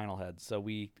vinyl heads. So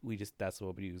we just that's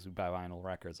what we use. We buy vinyl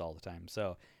records all the time.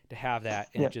 So to have that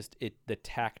and the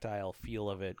tactile feel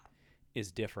of it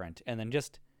is different, and then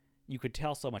just. You could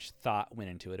tell so much thought went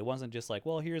into it. It wasn't just like,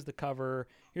 well, here's the cover,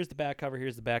 here's the back cover,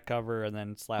 here's the back cover, and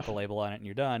then slap a label on it and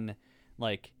you're done.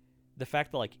 Like the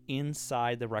fact that like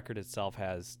inside the record itself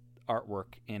has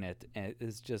artwork in it, and it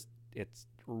is just it's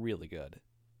really good.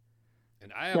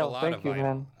 And I have a lot of vinyl.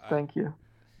 Man. Thank you.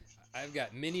 I've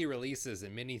got mini releases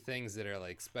and many things that are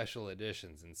like special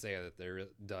editions and say that they're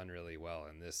done really well,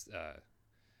 and this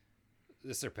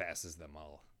surpasses them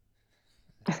all.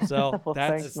 So well,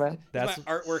 that's my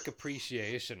artwork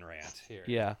appreciation rant here.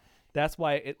 Yeah, that's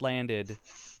why it landed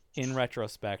in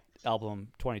retrospect album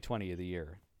 2020 of the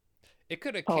year. It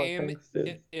could have came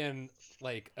in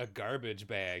like a garbage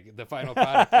bag, the final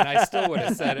product, and I still would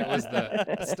have said it was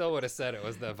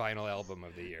the vinyl album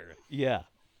of the year. Yeah.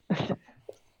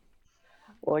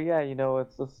 Well, yeah,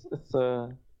 it's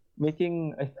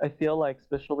making. I feel like,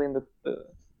 especially in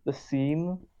the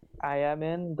scene I am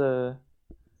in,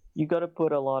 you got to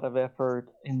put a lot of effort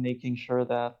in making sure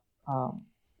that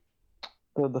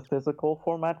the physical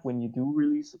format, when you do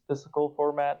release a physical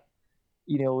format,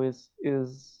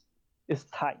 is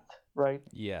tight, right?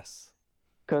 Yes.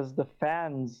 Because the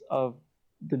fans of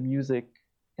the music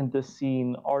in this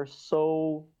scene are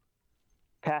so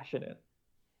passionate,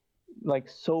 like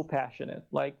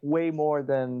way more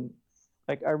than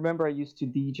like I remember I used to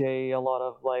DJ a lot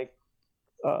of like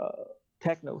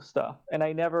techno stuff, and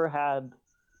I never had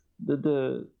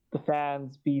the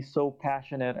fans be so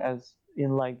passionate as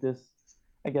in like this,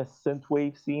 I guess,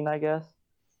 synthwave scene. I guess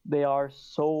they are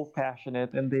so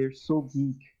passionate and they're so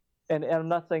geek, and I'm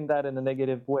not saying that in a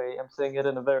negative way. I'm saying it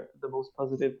in the most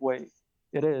positive way.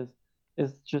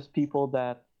 It's just people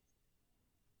that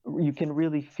you can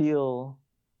really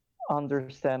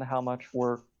understand how much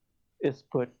work is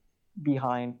put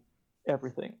behind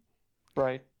everything,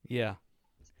 right? Yeah,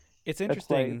 it's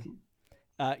interesting.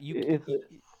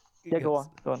 Go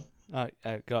on.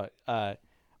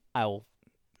 I'll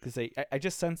say I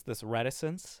just sense this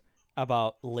reticence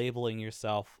about labeling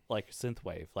yourself like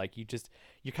synthwave. Like you're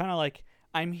kind of like,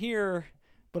 I'm here,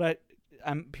 but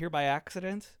I'm here by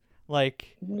accident.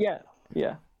 Like yeah,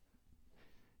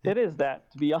 it is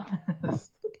that, to be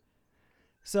honest.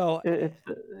 So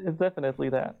it's definitely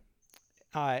that.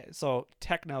 So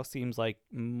techno seems like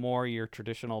more your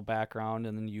traditional background,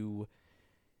 and then you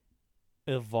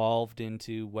evolved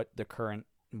into what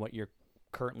you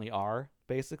currently are,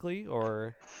 basically,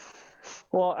 or?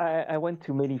 Well, I went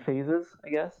through many phases, I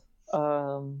guess.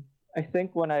 I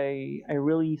think when I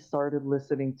really started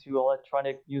listening to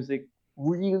electronic music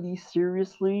really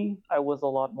seriously, I was a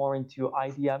lot more into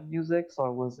IDM music. So I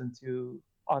was into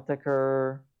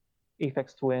Autechre,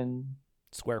 Aphex Twin,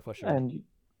 Square Pusher. And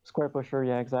Square Pusher,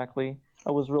 yeah, exactly.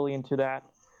 I was really into that.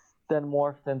 Then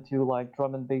morphed into like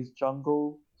drum and bass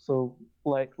jungle. So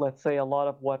like, let's say a lot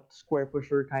of what Square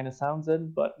Pusher kind of sounds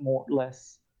in, but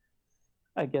less,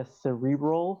 I guess,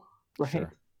 cerebral, right?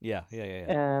 Sure. Yeah.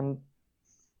 And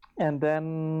and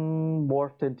then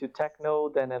morphed into techno,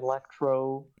 then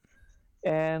electro,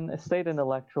 and I stayed in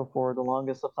electro for the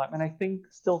longest of time. And I think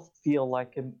still feel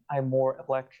like I'm more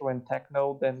electro and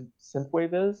techno than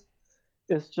synthwave is.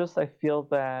 It's just I feel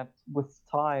that with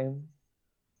time,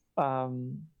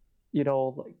 um,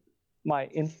 like my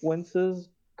influences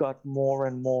got more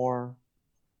and more,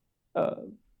 uh,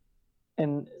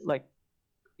 and like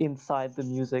inside the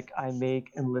music I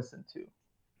make and listen to,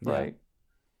 Yeah. right?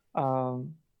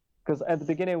 Because at the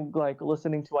beginning, like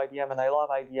listening to IDM, and I love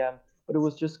IDM, but it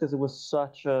was just because it was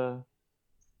such a,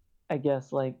 I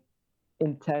guess, like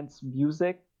intense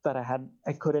music that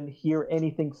I couldn't hear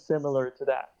anything similar to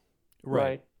that,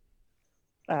 Right.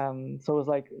 right? So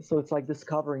it's like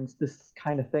discovering this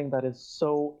kind of thing that is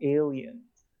so alien,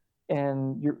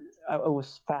 and I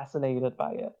was fascinated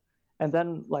by it. And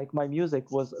then like my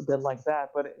music was a bit like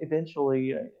that, but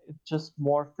eventually it just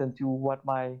morphed into what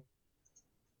my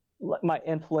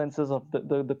influences of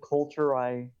the culture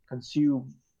I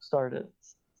consume started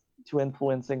to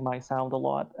influencing my sound a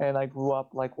lot. And I grew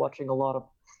up like watching a lot of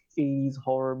 80s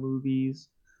horror movies,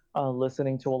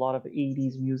 listening to a lot of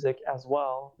 80s music as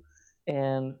well.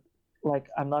 And like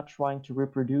I'm not trying to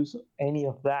reproduce any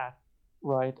of that,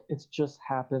 right? It just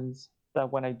happens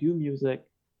that when I do music,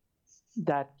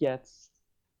 that gets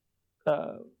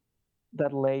uh,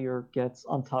 that layer gets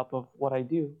on top of what I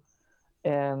do.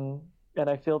 And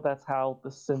I feel that's how the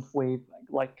synthwave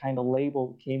like kind of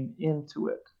label came into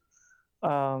it.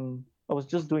 I was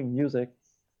just doing music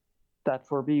that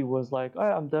for me was like, oh,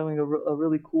 I'm doing a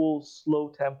really cool slow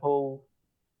tempo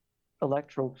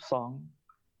electro song,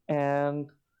 and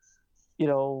you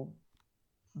know,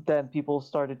 then people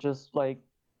started just like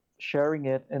sharing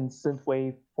it in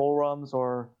synthwave forums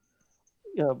or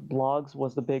blogs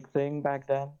was the big thing back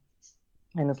then,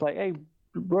 and it's like, hey,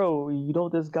 bro, you know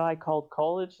this guy called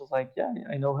College? I was like, yeah,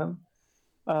 I know him.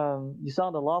 You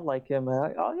sound a lot like him.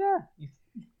 And oh yeah,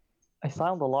 I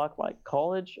sound a lot like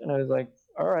College, and I was like,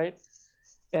 all right.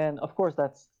 And of course,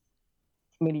 that's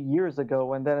many years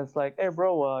ago. And then it's like, hey,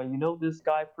 bro, you know this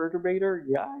guy Perturbator?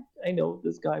 Yeah, I know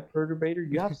this guy Perturbator.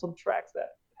 You have some tracks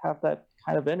that have that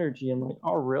kind of energy. I'm like,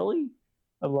 oh, really?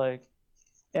 I'm like,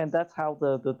 and that's how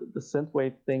the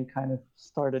synthwave thing kind of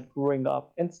started growing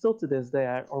up. And still to this day,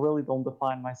 I really don't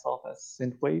define myself as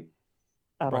synthwave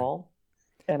at Right. all.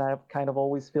 And I've kind of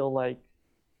always feel like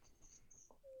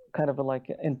kind of like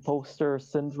imposter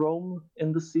syndrome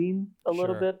in the scene a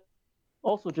little Sure. bit.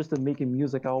 Also, just in making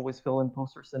music, I always feel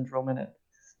imposter syndrome in it.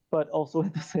 But also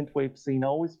in the synthwave scene, I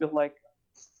always feel like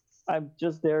I'm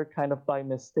just there kind of by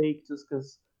mistake, just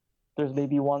because there's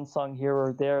maybe one song here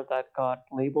or there that got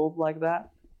labeled like that.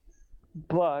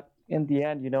 But in the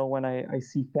end, when I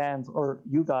see fans or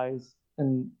you guys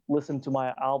and listen to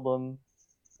my album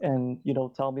and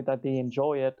tell me that they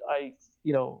enjoy it,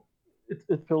 you know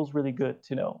it feels really good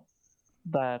to know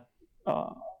that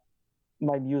uh,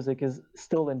 my music is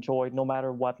still enjoyed no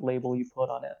matter what label you put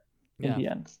on it in Yeah, the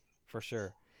end. for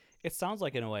sure. It sounds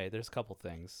like, in a way, there's a couple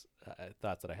things,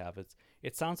 thoughts that I have.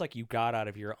 It sounds like you got out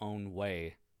of your own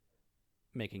way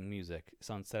making music.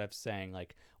 So instead of saying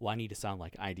like, well, I need to sound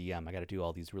like IDM, I got to do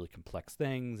all these really complex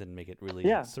things and make it really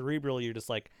Yeah, cerebral, you're just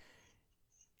like,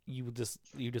 you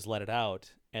just let it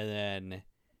out. And then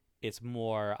it's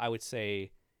more, I would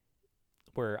say,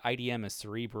 where IDM is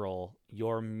cerebral,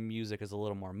 your music is a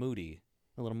little more moody,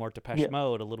 a little more Depeche yeah,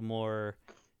 Mode, a little more,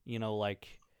 like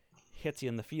hits you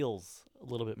in the feels a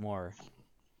little bit more.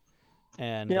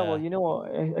 And yeah.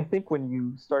 Well, I think when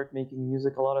you start making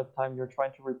music, a lot of the time you're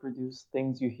trying to reproduce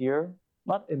things you hear,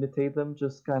 not imitate them,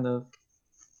 just kind of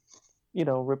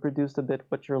reproduce a bit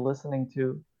what you're listening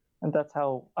to. And that's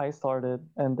how I started.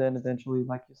 And then eventually,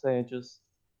 like you say, I just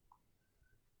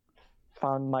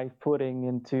found my footing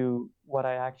into what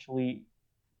I actually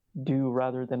do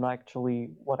rather than actually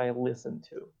what I listen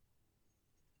to.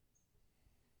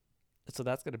 so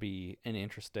that's going to be an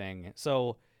interesting.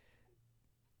 So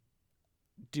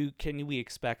can we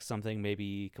expect something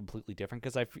maybe completely different?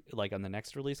 Because like on the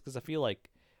next release, because I feel like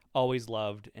Always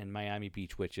Loved and Miami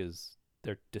Beach Witches,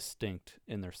 they're distinct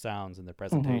in their sounds and their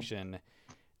Mm-hmm. presentation.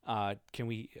 Can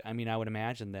we? I mean, I would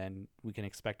imagine then we can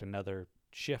expect another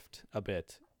shift a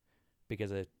bit,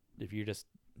 because if you're just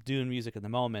doing music in the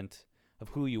moment of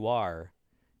who you are,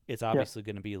 it's Yeah. obviously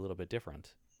going to be a little bit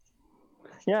different.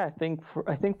 Yeah, I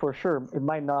think for sure it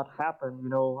might not happen.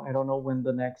 I don't know when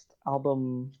the next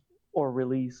album or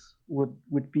release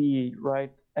would be,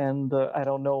 right? And I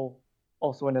don't know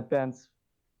also in advance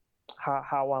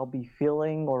how I'll be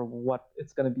feeling or what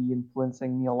it's going to be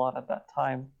influencing me a lot at that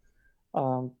time.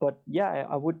 But yeah,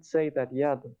 I would say that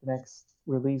yeah, the next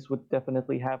release would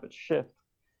definitely have a shift.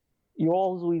 you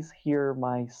always hear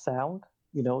my sound.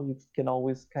 You can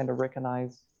always kind of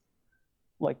recognize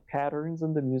like patterns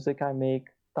in the music I make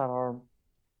that are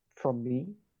from me.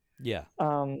 Yeah.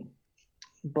 Um,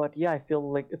 but yeah, I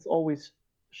feel like it's always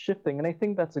shifting, and I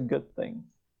think that's a good thing.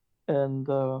 And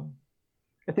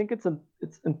I think it's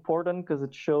important because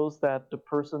it shows that the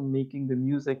person making the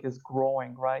music is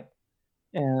growing, right?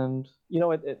 And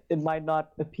it might not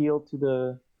appeal to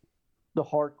the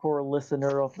hardcore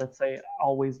listener of, let's say,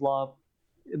 Always Love.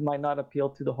 It might not appeal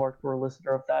to the hardcore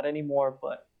listener of that anymore,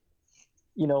 but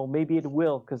maybe it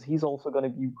will, because he's also going to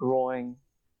be growing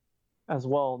as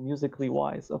well, musically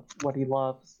wise, of what he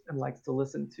loves and likes to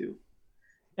listen to.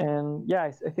 And yeah,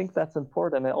 I think that's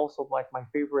important. And also, like, my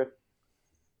favorite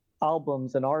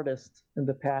albums and artists in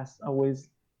the past, I always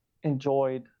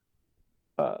enjoyed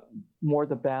uh, more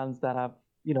the bands that have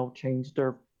changed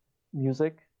their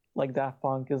music. Like Daft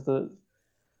Punk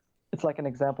it's like an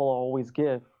example I always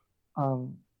give.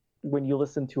 Um, when you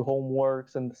listen to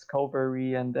Homeworks and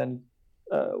Discovery, and then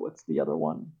what's the other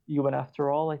one? Human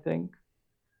After All, I think.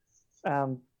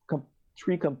 Um, com-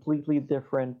 Three completely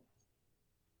different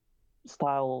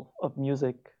style of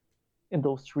music in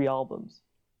those three albums.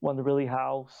 One really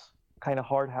house, kind of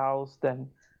hard house, then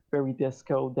very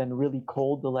disco, then really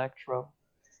cold electro.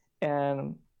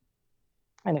 And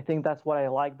and I think that's what I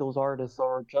like those artists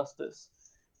or justice.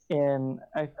 And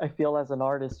I feel as an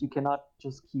artist, you cannot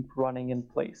just keep running in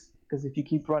place. Because if you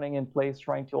keep running in place,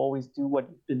 trying to always do what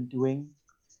you've been doing,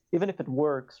 even if it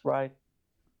works, right?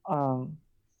 Um,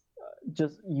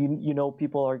 just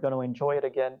people are going to enjoy it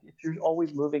again. If you're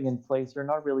always moving in place, you're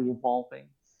not really evolving,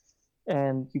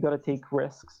 and you got to take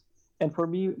risks. And for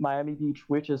me, Miami Beach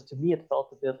Witches, to me, it felt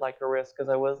a bit like a risk, because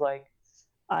I was like,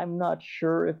 I'm not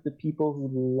sure if the people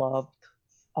who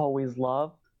always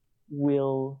loved,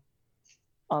 will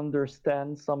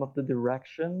understand some of the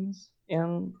directions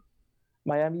in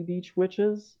Miami Beach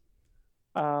Witches.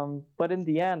 But in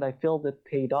the end, I feel it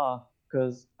paid off,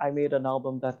 because I made an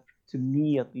album that, to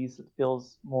me at least, it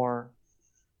feels more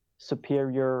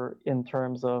superior in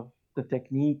terms of the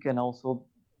technique and also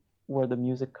where the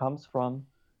music comes from.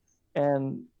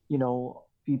 And,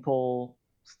 people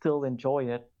still enjoy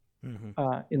it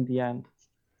in the end.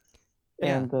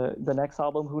 Yeah. And the next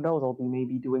album, who knows? I'll be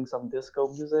maybe doing some disco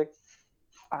music.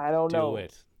 I don't know. Do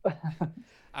it.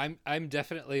 I'm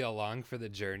definitely along for the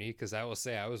journey, because I will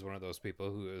say I was one of those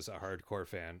people who is a hardcore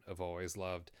fan of Always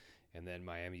Loved, and then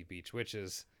Miami Beach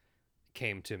Witches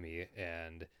came to me,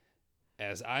 and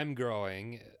as I'm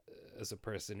growing as a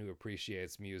person who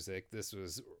appreciates music, this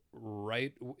was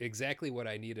exactly what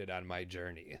I needed on my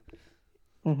journey.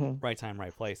 Mm-hmm. Right time,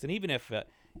 right place. And even if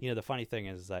the funny thing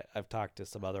is, I've talked to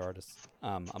some other artists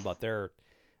about their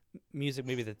music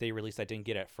maybe that they released I didn't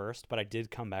get at first, but I did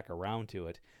come back around to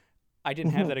it. I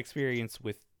didn't have that experience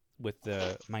with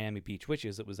the Miami Beach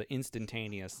Witches. It was an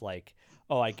instantaneous, like,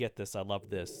 oh, I get this, I love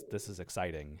this, this is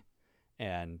exciting.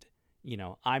 And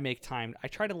I make time, I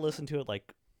try to listen to it,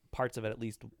 like parts of it, at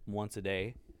least once a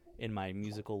day in my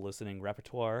musical listening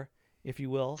repertoire, if you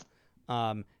will,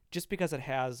 just because it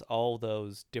has all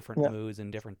those different moods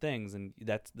and different things, and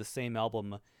that's the same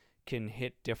album can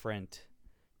hit different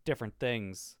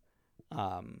things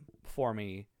for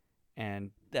me,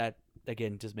 and that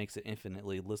again just makes it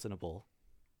infinitely listenable.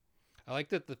 I like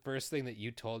that the first thing that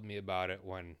you told me about it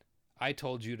when I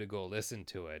told you to go listen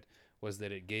to it was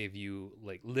that it gave you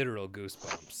like literal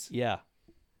goosebumps. Yeah.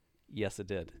 Yes, it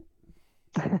did.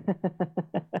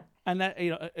 And that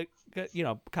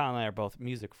Kyle and I are both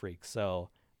music freaks, so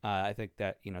I think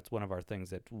that it's one of our things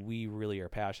that we really are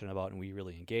passionate about and we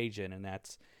really engage in, and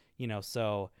that's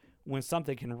so when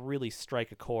something can really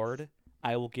strike a chord,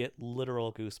 I will get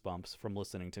literal goosebumps from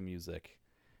listening to music,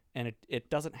 and it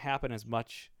doesn't happen as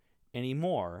much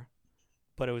anymore,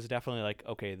 but it was definitely like,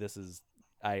 okay, this is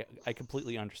I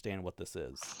completely understand what this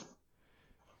is.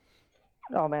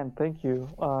 Oh man, thank you.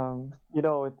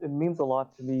 It means a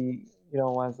lot to me,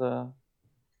 as a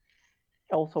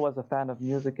fan of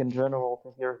music in general,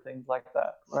 to hear things like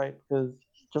that, right? Because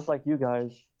just like you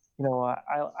guys,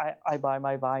 I buy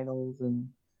my vinyls,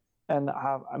 and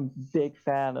I'm a big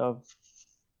fan of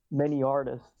many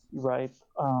artists, right?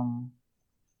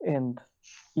 And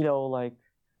like,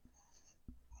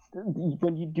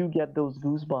 when you do get those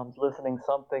goosebumps listening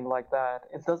something like that,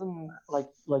 it doesn't, like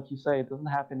you say, it doesn't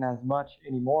happen as much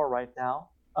anymore right now.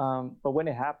 But when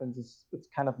it happens, it's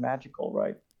kind of magical,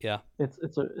 right? Yeah.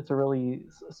 It's a really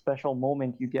special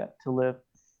moment you get to live,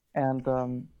 and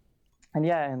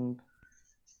yeah, and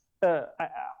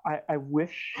I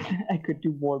wish I could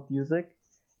do more music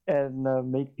and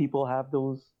make people have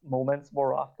those moments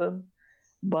more often,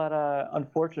 but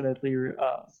unfortunately,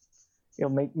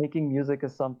 making music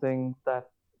is something that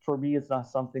for me is not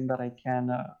something that I can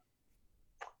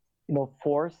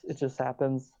force. It just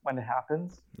happens when it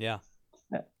happens. Yeah.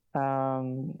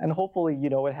 And hopefully,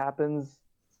 it happens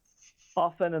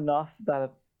often enough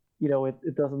that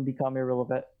it doesn't become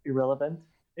irrelevant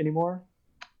anymore,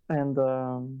 and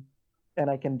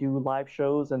I can do live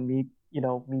shows and meet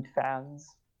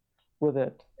fans with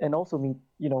it, and also meet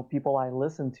people I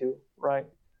listen to, right?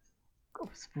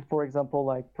 For example,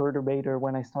 like Perturbator,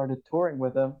 when I started touring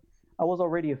with him, I was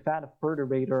already a fan of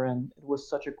Perturbator, and it was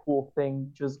such a cool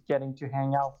thing just getting to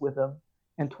hang out with him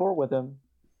and tour with him.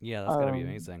 Yeah, that's gotta be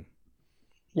amazing.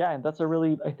 Yeah, and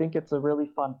I think it's a really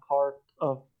fun part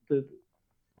of the,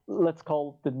 let's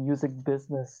call it the music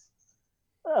business,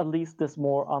 at least this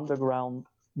more underground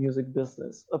music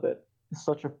business of it. It's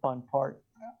such a fun part.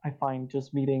 I find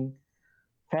just meeting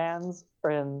fans,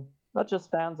 and not just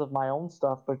fans of my own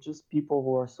stuff, but just people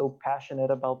who are so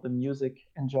passionate about the music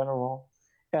in general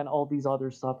and all these other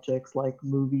subjects like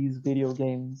movies, video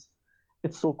games.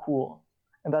 It's so cool.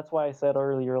 And that's why I said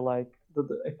earlier, like,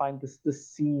 I find this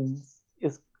scene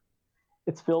is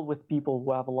it's filled with people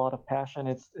who have a lot of passion.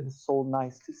 It's so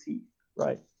nice to see,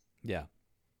 right? Yeah.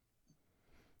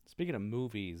 Speaking of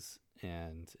movies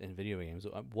and video games,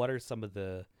 what are some of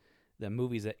the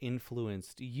movies that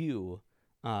influenced you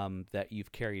that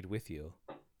you've carried with you?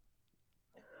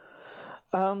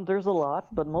 There's a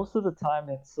lot, but most of the time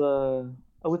it's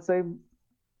I would say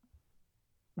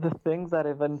the things that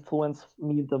have influenced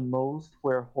me the most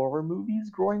were horror movies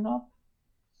growing up,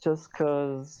 just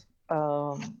because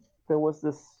there was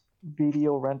this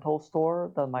video rental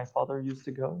store that my father used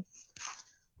to go,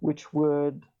 which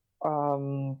would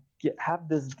have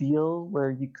this deal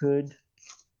where you could,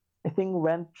 I think,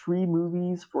 rent 3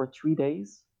 movies for 3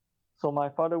 days. So my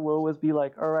father will always be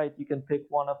like, all right, you can pick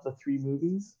one of the 3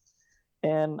 movies.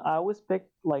 And I always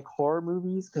picked like horror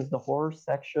movies because the horror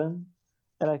section,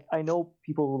 and I know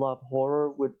people who love horror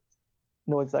would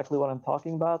know exactly what I'm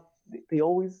talking about. They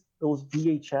always, those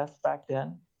VHS back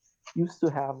then, used to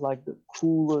have like the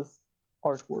coolest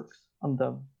artworks on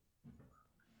them.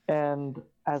 And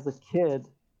as a kid,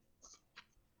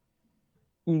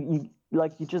 you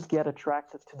just get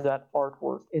attracted to that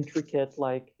artwork, intricate,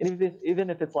 like, and even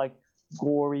if it's like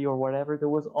gory or whatever, there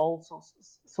was also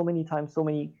so many times so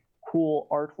many cool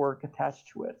artwork attached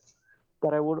to it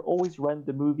that I would always rent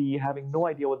the movie having no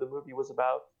idea what the movie was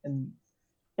about,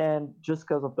 and just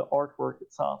because of the artwork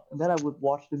itself. And then I would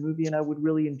watch the movie and I would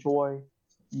really enjoy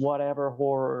whatever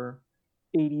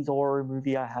 80s horror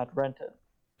movie I had rented.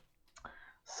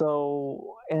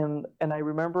 So, and I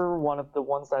remember one of the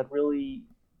ones that really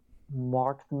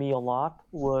marked me a lot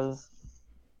was,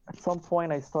 at some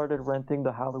point I started renting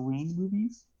the Halloween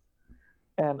movies.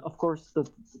 And of course, the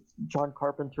John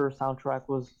Carpenter soundtrack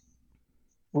was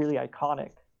really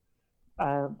iconic.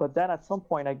 But then at some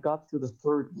point I got to the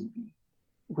third movie,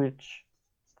 which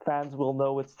fans will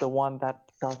know it's the one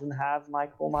that doesn't have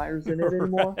Michael Myers in it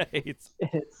anymore. Right.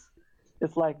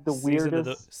 It's like the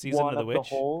weirdest season one of the of the witch.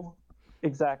 whole.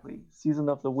 Exactly, Season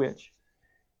of the Witch.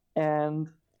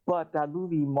 But that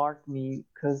movie marked me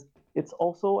because it's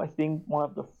also, I think, one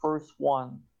of the first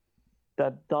one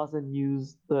that doesn't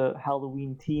use the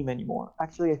Halloween theme anymore.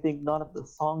 Actually, I think none of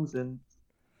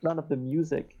the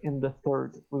music in the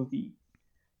third movie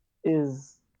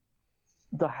is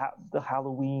the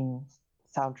Halloween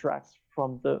soundtracks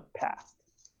from the past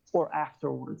or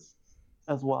afterwards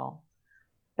as well.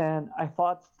 And I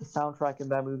thought the soundtrack in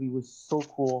that movie was so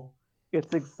cool.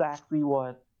 It's exactly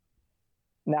what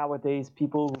nowadays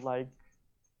people who like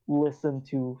listen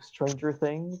to Stranger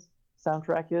Things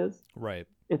soundtrack is. Right.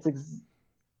 It's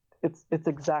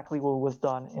exactly what was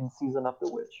done in Season of the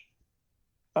Witch.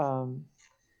 Um,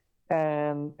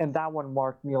 and that one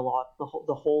marked me a lot.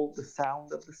 The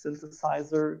sound of the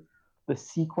synthesizer, the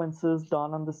sequences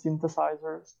done on the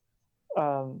synthesizer,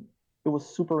 it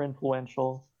was super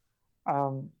influential.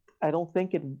 I don't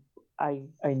think I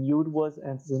knew it was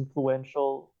as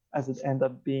influential as it ended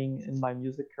up being in my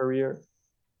music career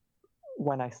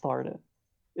when I started.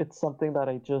 It's something that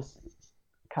I just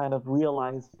kind of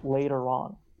realized later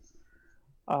on.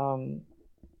 Um,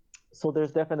 so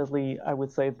there's definitely, I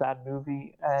would say, that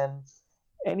movie and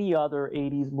any other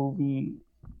 80s movie,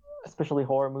 especially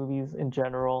horror movies in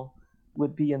general,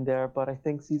 would be in there. But I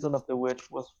think Season of the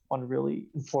Witch was one really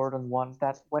important one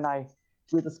that when I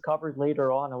rediscovered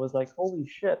later on, I was like, holy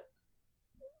shit,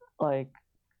 like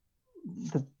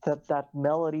that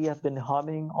melody I've been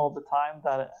humming all the time,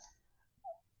 that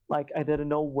like I didn't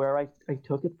know where I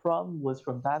took it from, was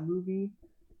from that movie.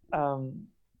 Um,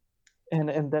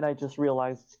 and then I just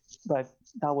realized that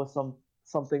that was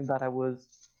something that I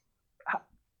was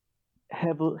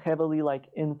heavily like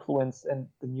influenced in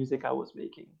the music I was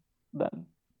making then,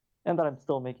 and that I'm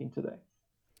still making today.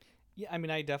 Yeah, I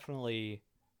mean, I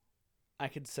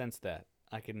could sense that.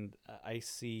 I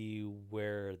see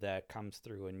where that comes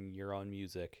through in your own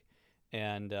music,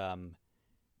 and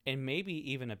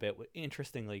maybe even a bit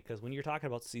interestingly, because when you're talking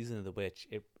about Season of the Witch,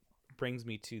 it brings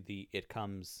me to the It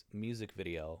Comes music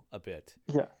video a bit,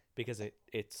 Yeah. because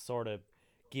it sort of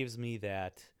gives me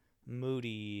that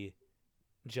moody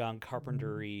John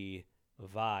Carpenter-y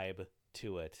vibe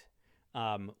to it.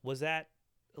 Was that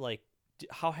like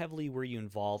how heavily were you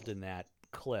involved in that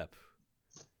clip?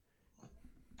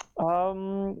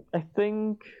 I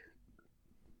think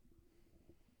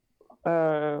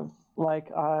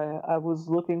like I was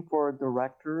looking for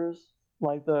directors.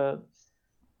 Like the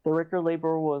record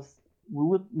label was, we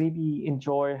would maybe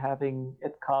enjoy having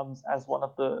It Comes as one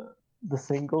of the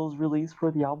singles released for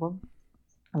the album.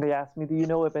 And they asked me, do you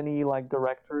know of any like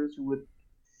directors who would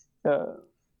uh,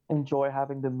 enjoy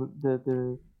having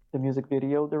the music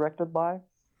video directed by?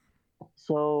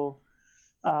 So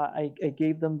I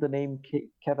gave them the name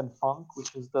Kevin Funk,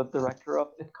 which is the director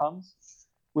of It Comes,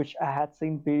 which I had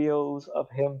seen videos of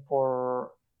him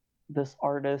for this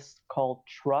artist called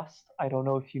Trust. I don't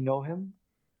know if you know him.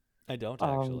 I don't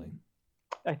actually.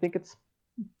 I think it's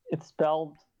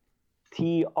spelled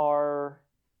TRST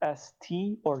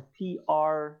or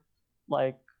TR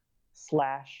like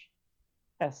slash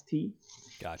ST,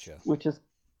 Gotcha.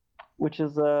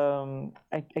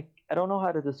 I don't know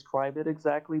how to describe it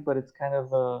exactly, but it's kind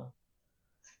of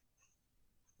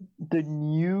the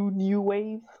new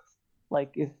wave,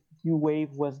 like if new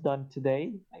wave was done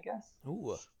today, I guess,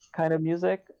 Ooh. kind of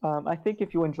music. I think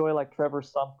if you enjoy like Trevor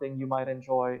something, you might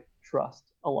enjoy Trust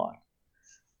a lot,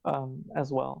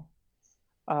 as well.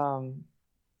 Um,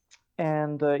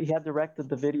 and he had directed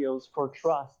the videos for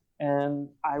Trust, and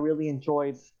I really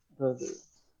enjoyed the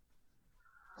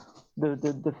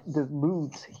the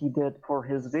moves he did for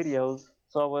his videos.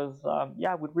 So I was,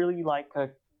 yeah, I would really like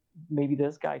maybe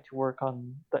this guy to work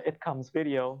on the It Comes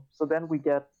video. So then we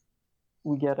get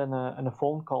in a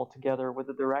phone call together with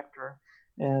the director,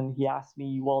 and he asked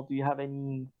me, well, do you have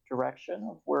any direction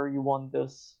of where you want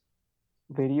this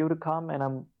video to come? And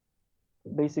I'm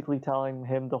basically telling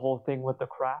him the whole thing with the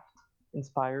Craft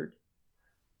inspired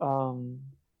um,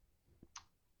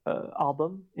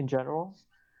 album in general.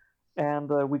 And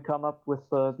we come up with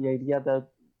the idea that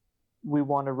we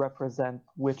want to represent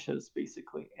witches,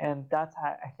 basically. And that's,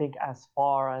 I think, as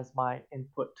far as my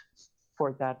input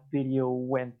for that video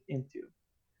went into.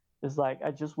 It's like,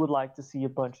 I just would like to see a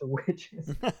bunch of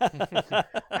witches.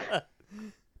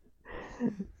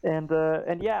 And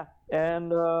yeah,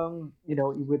 and you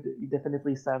know, you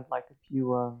definitely send like a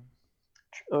few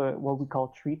what we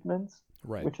call treatments,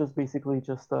 Right. which is basically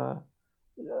just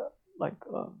like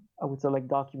I would say like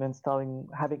documents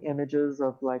having images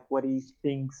of like what he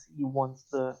thinks he wants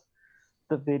the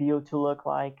video to look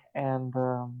like, and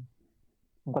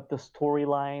what the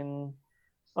storyline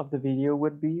of the video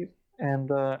would be, and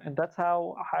that's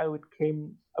how it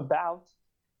came about,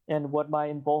 and what my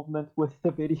involvement with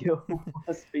the video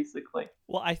was basically.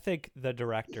 Well, I think the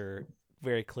director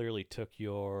very clearly took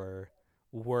your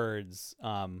words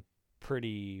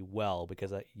pretty well,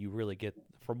 because you really get,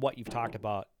 from what you've talked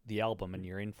about the album and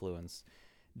your influence,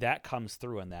 that comes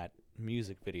through in that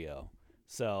music video.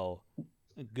 So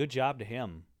good job to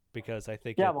him, because I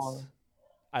think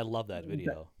I love that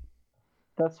video.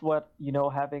 That's what, you know,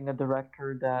 having a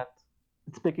director that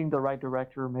it's picking the right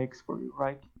director makes for you,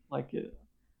 right? Like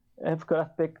if could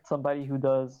have picked somebody who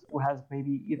has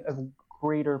maybe a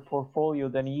greater portfolio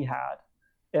than he had,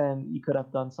 and he could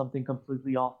have done something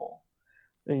completely awful.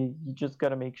 You just got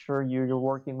to make sure you're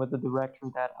working with a director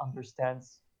that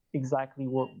understands exactly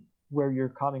where you're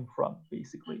coming from,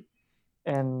 basically.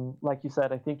 And like you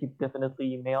said, I think he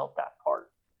definitely nailed that part.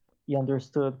 He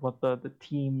understood what the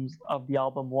themes of the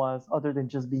album was, other than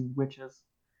just being witches,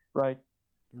 right?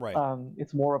 Right.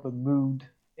 It's more of a mood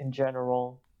in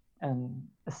general and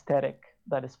aesthetic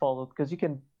that is followed, because it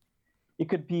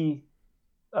could be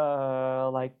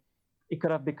like it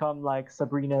could have become like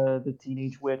Sabrina the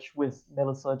Teenage Witch with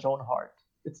Melissa Joan Hart.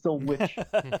 It's still witch,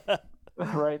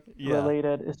 right? Yeah.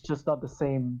 Related. It's just not the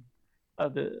same,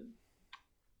 the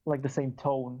same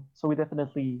tone. So we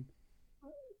definitely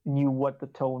knew what the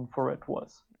tone for it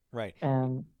was. Right.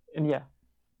 And yeah.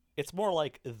 It's more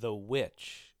like The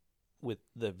Witch with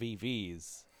the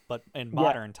VVs, but in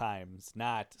modern times,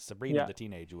 not Sabrina the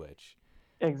Teenage Witch.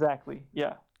 Exactly.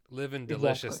 Yeah. Living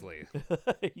deliciously.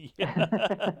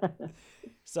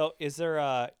 So is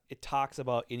there it talks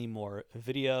about any more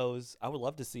videos? I would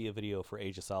love to see a video for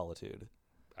Age of Solitude.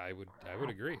 I would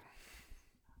agree.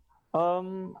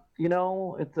 It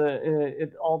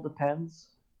all depends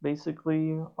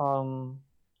basically.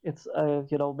 It's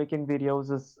making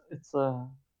videos is it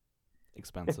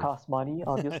Expensive. costs money,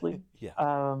 obviously.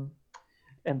 Yeah.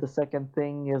 And the second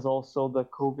thing is also the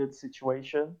COVID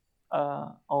situation.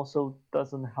 Also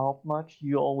doesn't help much.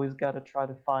 You always got to try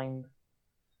to find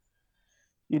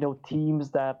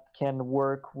teams that can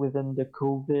work within the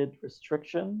COVID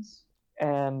restrictions,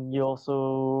 and you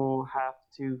also have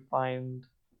to find,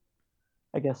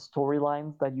 I guess,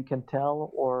 storylines that you can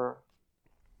tell or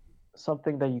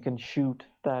something that you can shoot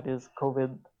that is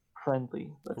COVID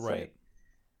friendly, let's Right. say.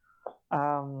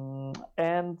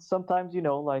 And sometimes,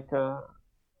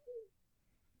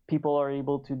 people are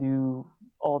able to do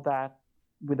all that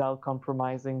without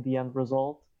compromising the end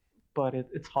result, but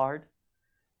it's hard.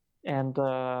 And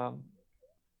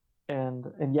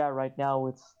yeah, right now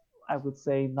it's, I would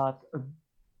say, not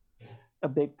a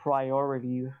big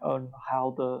priority on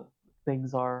how the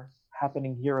things are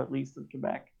happening here, at least in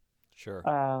Quebec. Sure.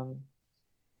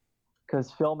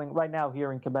 Because filming right now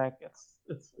here in Quebec,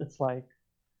 it's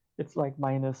like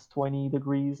minus 20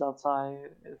 degrees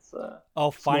outside. It's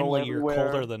Oh, snow finally you're everywhere.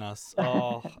 colder than us.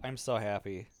 Oh, I'm so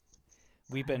happy.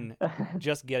 We've been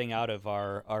just getting out of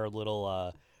our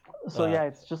little So yeah,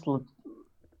 it's just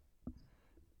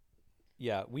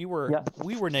yeah, we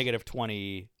were negative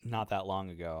 20 not that long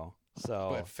ago. So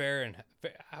But Fahrenheit,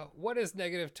 what is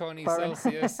negative 20 Fahrenheit.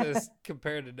 Celsius as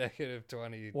compared to negative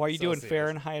 20 well, are you doing Celsius?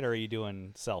 Fahrenheit or are you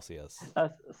doing Celsius?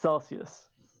 Celsius.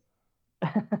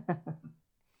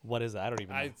 What is that? I don't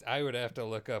even know. I would have to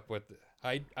look up what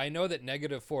I know that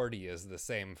negative 40 is the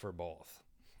same for both.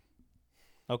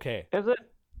 Okay. Is it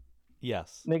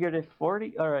Yes. negative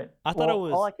 40? All right. I thought it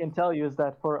was- All I can tell you is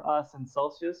that for us in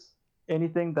Celsius,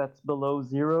 anything that's below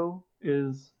 0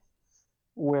 is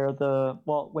where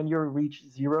when you reach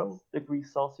 0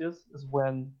 degrees Celsius is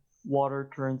when water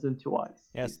turns into ice.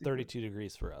 Yeah, it's basically. 32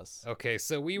 degrees for us. Okay,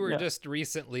 so we were Yeah. just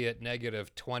recently at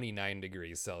negative 29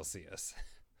 degrees Celsius.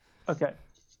 Okay.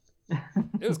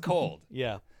 It was cold.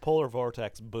 Yeah, polar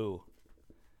vortex, boo.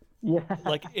 Yeah.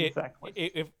 Like exactly.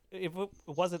 if it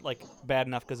wasn't like bad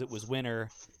enough because it was winter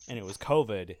and it was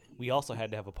COVID, we also had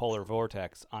to have a polar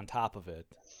vortex on top of it,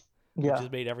 which Yeah.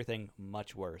 just made everything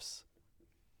much worse.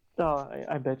 Oh,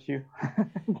 I bet you.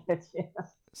 Yeah.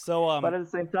 So But at the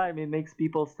same time, it makes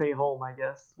people stay home, I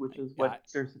guess, which is what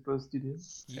they're supposed to do.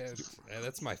 Yeah,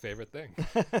 that's my favorite thing.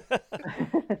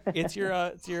 it's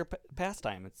your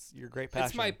pastime. It's your great passion.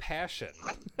 It's my passion.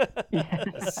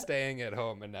 Staying at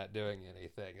home and not doing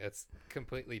anything. That's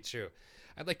completely true.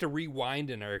 I'd like to rewind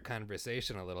in our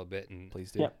conversation a little bit and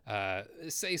Please do.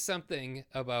 say something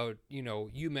about,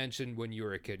 you mentioned when you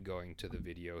were a kid going to the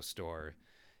video store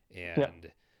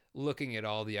and looking at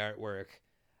all the artwork.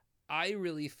 I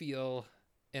really feel,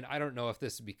 and I don't know if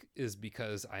this is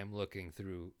because I'm looking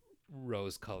through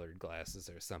rose-colored glasses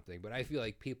or something, but I feel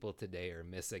like people today are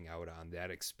missing out on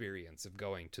that experience of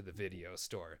going to the video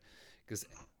store. Because,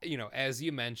 as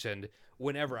you mentioned,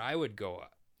 whenever I would go,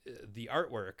 the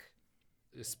artwork,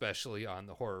 especially on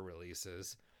the horror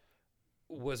releases,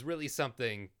 was really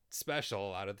something special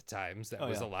a lot of the times. That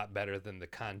was a lot better than the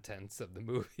contents of the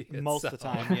movie itself. Most of the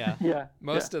time, yeah. Yeah.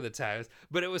 Most of the times.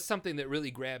 But it was something that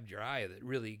really grabbed your eye, that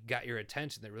really got your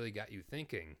attention, that really got you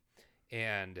thinking.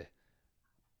 And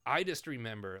I just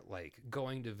remember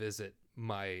going to visit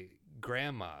my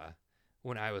grandma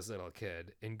when I was a little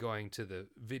kid and going to the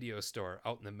video store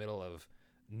out in the middle of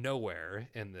nowhere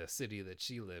in the city that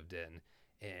she lived in.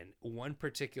 And one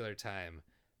particular time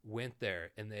went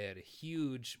there and they had a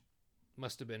huge,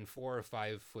 must have been 4 or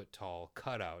 5 foot tall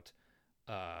cutout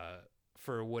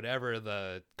for whatever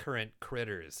the current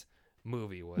Critters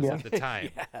movie was at the time.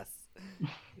 Yes.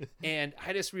 And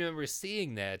I just remember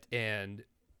seeing that, and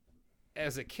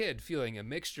as a kid feeling a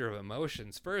mixture of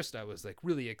emotions. First, I was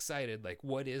really excited,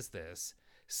 what is this?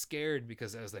 Scared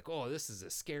because I was like, oh, this is a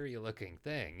scary looking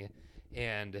thing.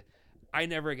 And I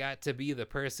never got to be the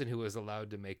person who was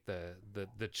allowed to make the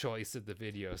choice at the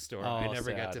video store. Oh, I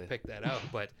never got to sad. pick that out,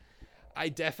 but I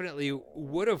definitely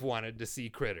would have wanted to see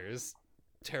Critters.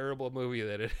 Terrible movie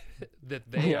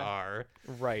that they are.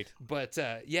 Right. But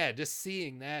just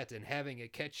seeing that and having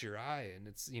it catch your eye, and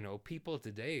it's people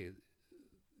today,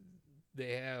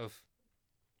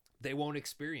 they won't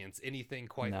experience anything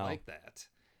quite like that.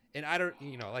 And I don't,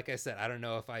 like I said, I don't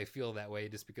know if I feel that way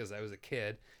just because I was a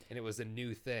kid and it was a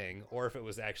new thing, or if it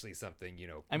was actually something,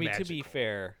 I mean, magical. to be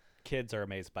fair, kids are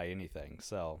amazed by anything,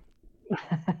 so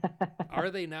Are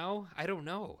they now? I don't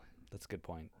know. that's a good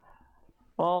point.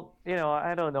 Well,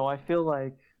 I don't know. I feel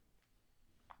like,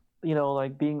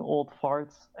 being old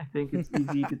farts, I think it's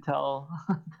easy to tell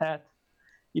that,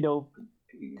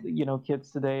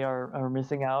 kids today are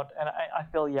missing out, and I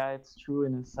feel, yeah, it's true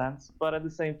in a sense, but at the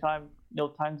same time,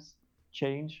 times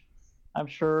change. I'm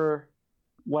sure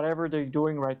whatever they're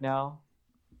doing right now,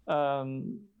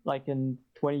 like in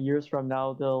 20 years from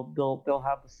now, they'll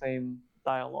have the same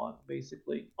dialogue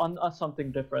basically on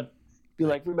something different. Be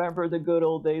like, remember the good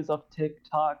old days of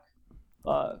TikTok?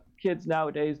 Kids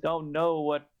nowadays don't know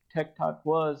what TikTok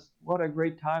was. What a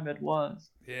great time it was.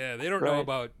 Yeah, they don't know Right.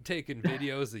 about taking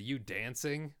videos of you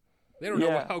dancing. They don't know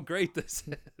Yeah. how great this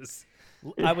is.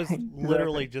 I was Exactly.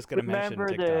 literally just going to mention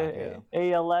Remember TikTok.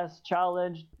 the ALS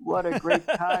challenge? What a great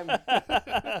time.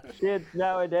 Yeah. Kids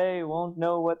nowadays won't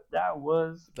know what that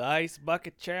was. The ice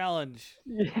bucket challenge.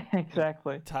 Yeah,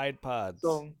 exactly. Tide Pods.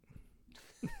 So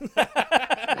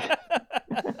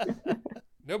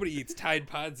Nobody eats Tide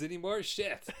Pods anymore.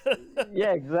 Shit.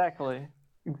 yeah, exactly.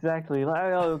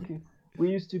 We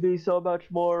used to be so much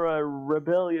more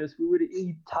rebellious. We would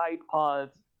eat Tide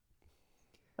Pods.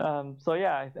 So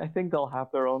yeah, I think they'll have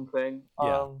their own thing.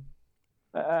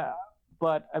 Yeah.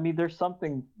 But I mean, there's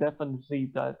something definitely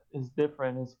that is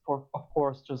different. Is of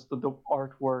course just the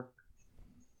artwork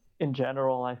in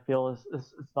general. I feel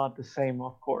is not the same,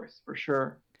 of course, for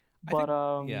sure. But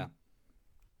yeah.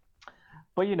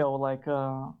 But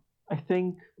I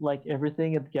think like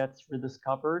everything, it gets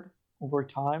rediscovered over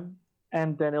time,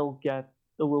 and then it will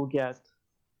get,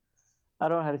 I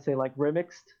don't know how to say, like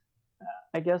remixed,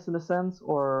 I guess, in a sense,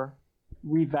 or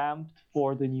revamped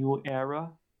for the new era.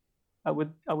 I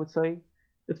would say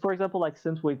it's, for example, like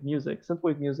synthwave music.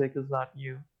 Synthwave music is not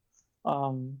new.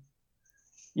 Um,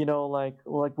 like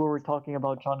we were talking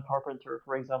about John Carpenter,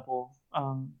 for example.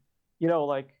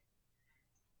 Like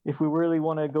if we really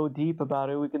want to go deep about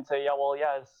it, we can say, yeah, well,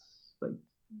 yeah, it's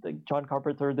like John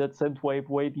Carpenter did synthwave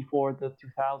way before the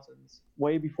 2000s,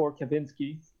 way before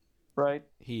Kavinsky, right?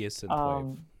 He is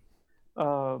Synthwave.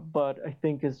 But I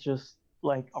think it's just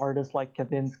like artists like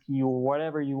Kavinsky or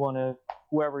whoever you want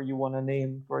to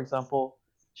name, for example,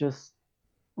 just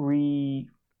repackaged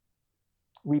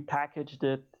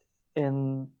it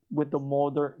in with the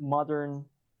modern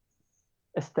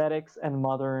aesthetics and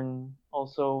modern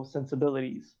also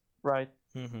sensibilities, right?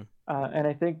 Mm-hmm. And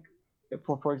I think,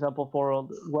 for example, for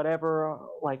whatever,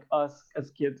 like us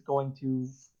as kids going to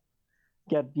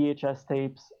get VHS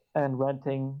tapes and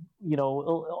renting,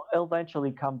 it'll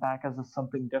eventually come back as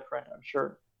something different, I'm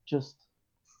sure, just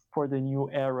for the new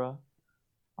era.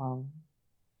 Um,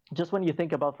 just when you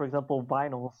think about, for example,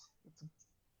 vinyls,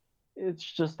 it's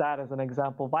just that as an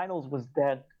example. Vinyls was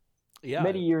dead Yeah.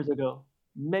 many years ago,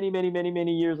 many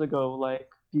years ago. Like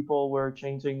people were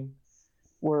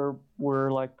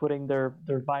like putting their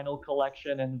vinyl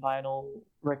collection and vinyl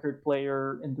record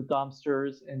player in the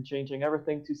dumpsters and changing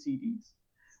everything to CDs,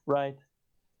 right?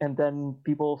 And then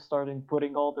people started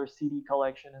putting all their CD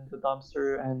collection in the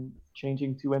dumpster and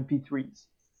changing to MP3s.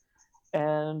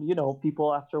 And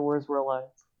people afterwards were like,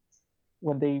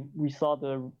 when we saw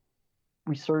the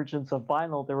resurgence of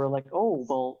vinyl, they were like, oh,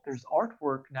 well, there's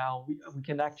artwork now. We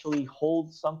can actually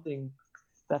hold something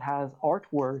that has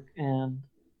artwork, and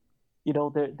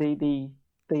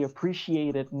they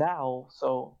appreciate it now.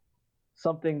 So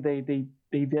something they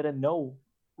didn't know,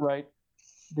 right?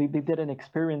 They didn't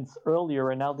experience earlier,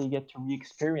 and now they get to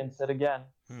re-experience it again.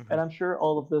 Mm-hmm. And I'm sure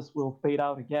all of this will fade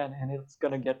out again, and it's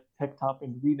gonna get picked up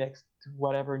and remixed to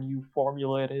whatever new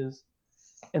formula it is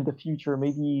in the future.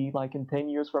 Maybe like in 10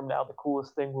 years from now, the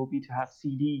coolest thing will be to have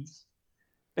CDs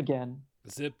again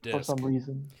Zip for disk. some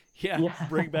reason. Yeah.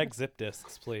 Bring back zip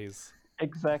discs, please.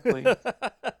 Exactly.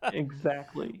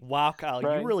 Exactly. Wow, Kyle,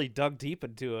 Right. you really dug deep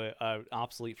into an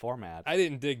obsolete format. I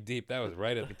didn't dig deep. That was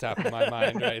right at the top of my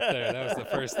mind right there. That was the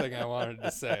first thing I wanted to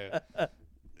say.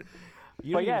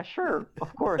 But yeah, sure,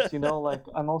 of course. Like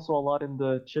I'm also a lot in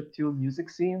the chiptune music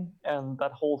scene, and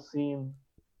that whole scene,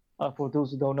 for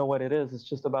those who don't know what it is, it's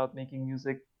just about making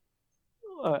music,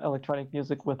 electronic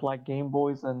music with like Game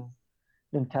Boys and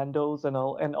Nintendos and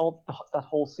all. That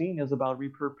whole scene is about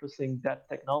repurposing that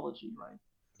technology, right?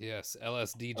 Yes,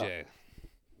 LSDJ.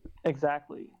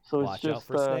 Exactly. So Watch it's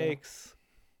just out for snakes.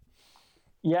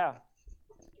 Yeah,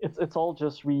 it's all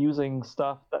just reusing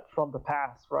stuff that from the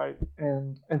past, right?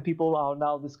 And people are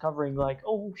now discovering like,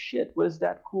 oh shit, what is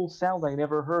that cool sound I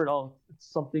never heard? Oh, it's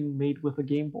something made with a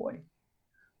Game Boy.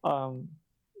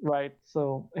 Right.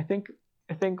 So I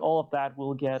think all of that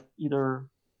will get either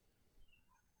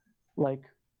like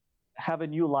have a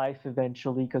new life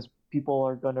eventually, because people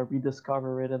are gonna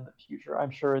rediscover it in the future.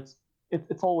 I'm sure it's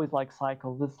always like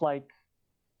cycles. It's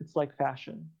like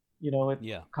fashion.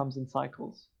 It comes in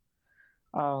cycles.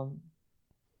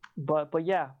 But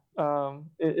yeah,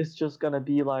 it's just gonna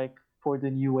be like for the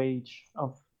new age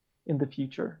of in the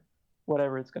future,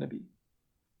 whatever it's going to be.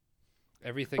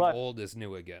 Everything But old is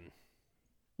new again.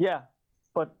 yeah,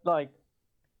 but like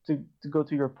to go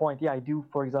to your point, yeah, I do,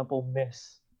 for example,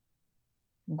 miss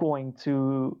going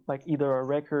to like either a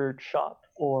record shop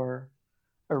or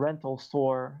a rental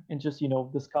store and just,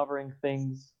 discovering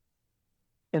things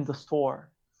in the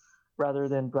store rather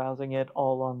than browsing it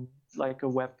all on like a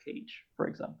web page, for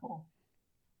example.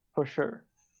 For sure.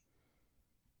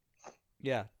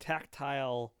 Yeah,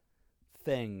 tactile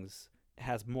things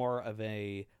has more of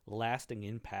a lasting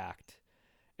impact.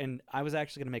 And I was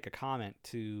actually going to make a comment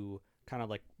to kind of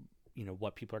like,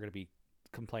 what people are going to be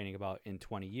complaining about in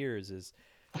 20 years is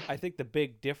I think the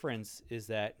big difference is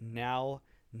that now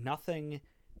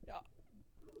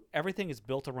everything is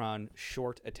built around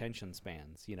short attention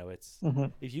spans. It's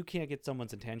if you can't get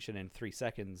someone's attention in 3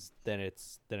 seconds, then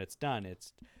it's done.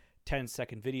 It's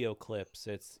 10-second video clips.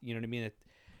 It's, you know what I mean?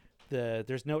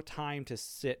 There's no time to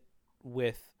sit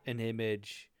with an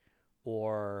image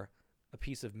or a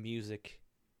piece of music,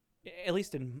 at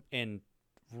least in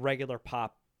regular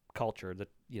pop culture, the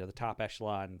top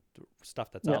echelon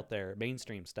stuff that's out there,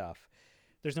 mainstream stuff.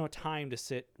 There's no time to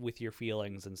sit with your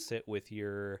feelings and sit with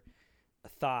your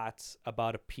thoughts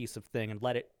about a piece of thing and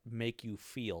let it make you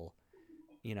feel,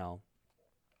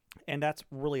 and that's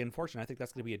really unfortunate. I think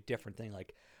that's going to be a different thing.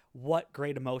 Like, what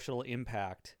great emotional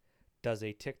impact does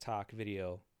a TikTok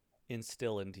video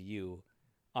instill into you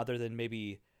other than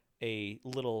maybe a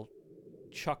little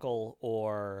chuckle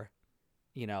or,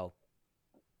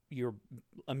 you're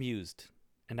amused,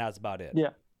 and that's about it.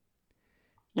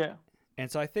 Yeah. And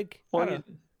so I think, Well,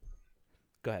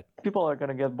 go ahead. People are going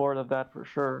to get bored of that for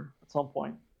sure at some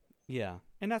point. Yeah.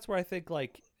 And that's where I think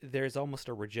like there's almost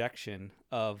a rejection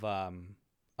of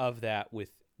that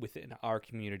within our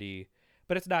community.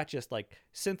 But it's not just like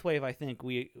synthwave. I think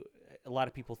a lot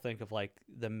of people think of like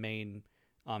the main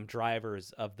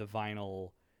drivers of the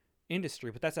vinyl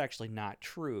industry, but that's actually not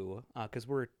true because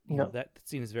we're that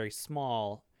scene is very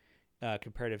small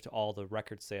comparative to all the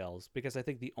record sales. Because I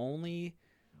think the only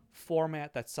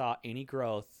format that saw any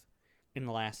growth in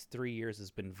the last 3 years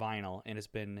has been vinyl, and has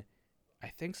been, I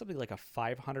think, something like a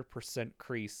 500%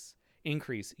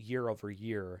 increase year over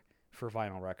year for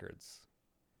vinyl records.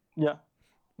 Yeah.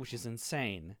 Which is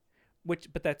insane.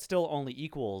 But that still only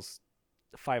equals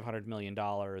 $500 million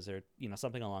or,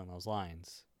 something along those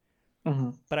lines.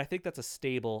 Mm-hmm. But I think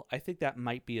I think that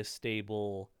might be a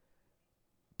stable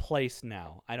place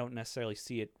now. I don't necessarily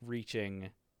see it reaching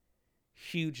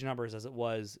huge numbers as it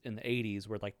was in the 80s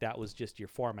where like that was just your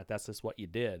format. That's just what you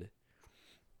did.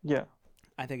 Yeah.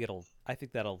 I think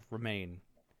that'll remain,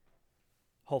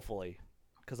 hopefully,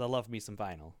 because I love me some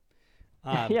vinyl.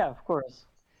 Yeah, of course.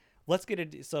 Let's get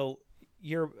into, so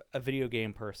you're a video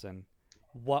game person.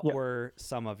 What were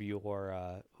some of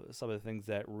some of the things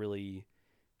that really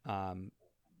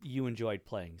you enjoyed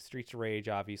playing? Streets of Rage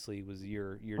obviously was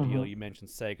your deal. You mentioned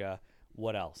Sega.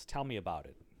 What else? Tell me about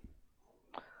it.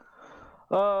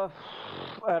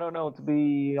 I don't know, to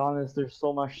be honest. There's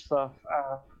so much stuff.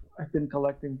 I've been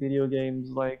collecting video games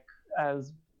like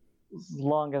as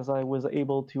long as I was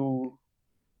able to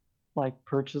like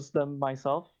purchase them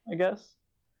myself, I guess.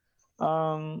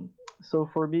 So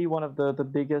for me, one of the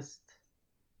biggest,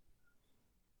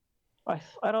 I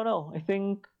don't know. I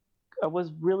think I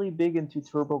was really big into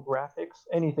TurboGrafx.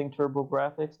 Anything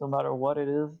TurboGrafx, no matter what it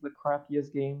is, the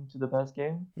crappiest game to the best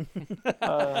game.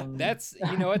 That's,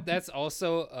 you know what? That's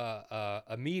also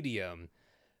a medium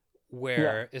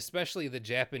where, especially the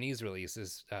Japanese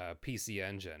releases, PC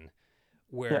Engine,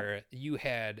 where you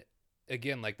had,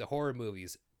 again, like the horror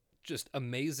movies, just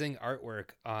amazing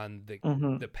artwork on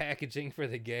the packaging for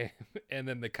the game, and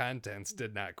then the contents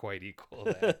did not quite equal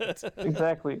that.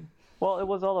 Exactly. Well, it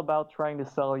was all about trying to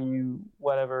sell you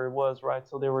whatever it was, right?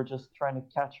 So they were just trying to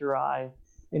catch your eye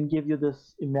and give you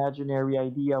this imaginary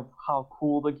idea of how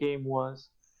cool the game was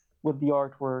with the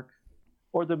artwork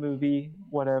or the movie,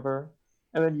 whatever.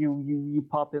 And then you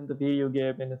pop in the video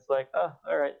game and it's like, oh,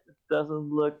 all right, it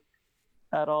doesn't look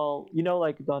at all.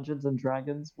 Like Dungeons and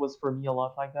Dragons was for me a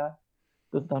lot like that.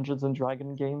 The Dungeons and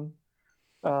Dragon game.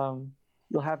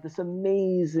 You'll have this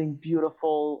amazing,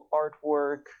 beautiful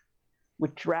artwork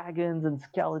with dragons and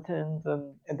skeletons,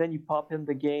 and then you pop in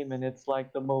the game and it's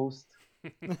like the most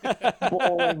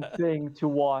boring thing to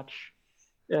watch.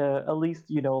 At least,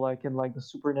 like in like the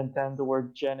Super Nintendo or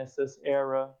Genesis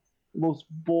era, the most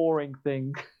boring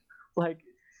thing. like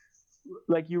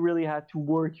you really had to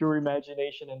work your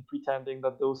imagination and pretending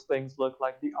that those things look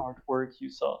like the artwork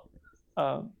you saw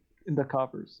in the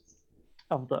covers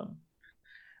of them.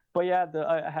 But yeah,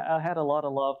 I had a lot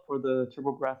of love for the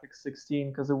TurboGrafx 16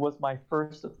 because it was my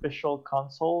first official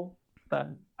console that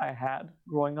I had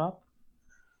growing up.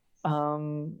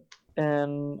 Um,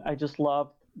 and I just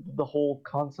loved the whole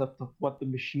concept of what the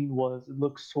machine was. It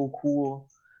looks so cool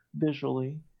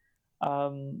visually.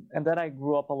 And then I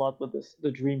grew up a lot with this. The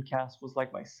Dreamcast was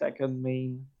like my second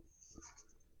main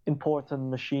important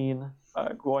machine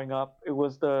growing up. It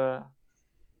was the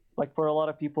like for a lot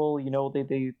of people,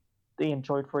 they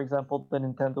enjoyed, for example, the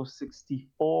Nintendo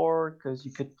 64 because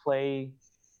you could play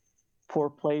 4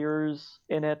 players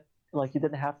in it. Like you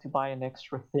didn't have to buy an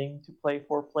extra thing to play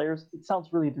 4 players. It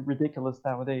sounds really ridiculous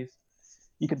nowadays.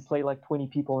 You could play like 20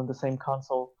 people in the same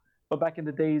console, but back in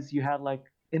the days, you had like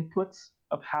inputs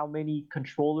of how many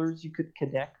controllers you could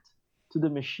connect to the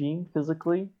machine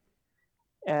physically.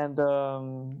 And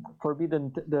for me,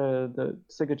 the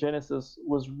Sega Genesis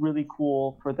was really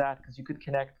cool for that because you could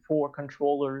connect 4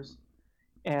 controllers,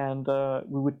 and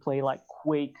we would play like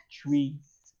Quake 3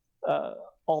 uh,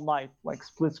 all night, like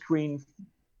split screen,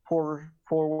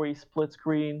 four-way split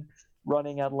screen,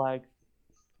 running at like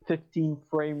 15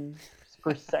 frames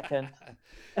per second.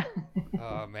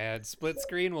 Oh man, split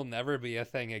screen will never be a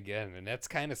thing again, and that's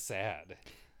kind of sad.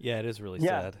 Yeah, it is really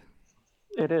Yeah, sad.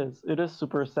 it is. It is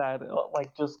super sad.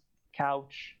 Like just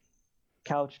couch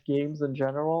games in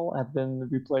general have been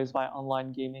replaced by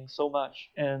online gaming so much,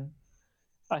 and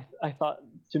I thought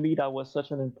to me that was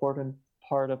such an important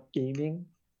part of gaming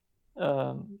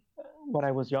um, when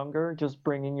I was younger. Just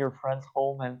bringing your friends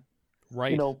home and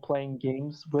Right. playing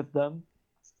games with them,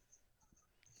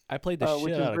 I played the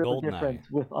which shit is out of really GoldenEye different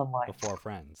with online. before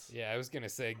Friends. Yeah, I was gonna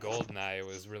say GoldenEye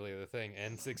was really the thing.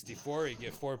 N64, you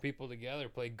get 4 people together,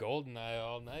 play GoldenEye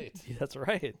all night. Yeah, that's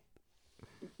right.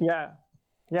 Yeah,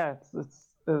 yeah,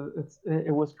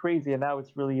 it was crazy, and now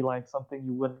it's really like something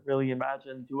you wouldn't really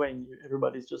imagine doing.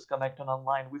 Everybody's just connecting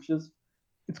online, which is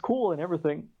it's cool and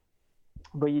everything,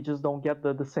 but you just don't get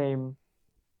the same,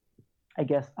 I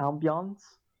guess, ambiance.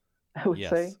 I would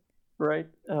say, Yes. right?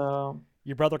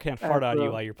 Your brother can't fart As on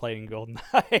you while you're playing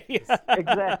GoldenEye.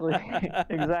 exactly,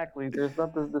 exactly. There's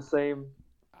not the same,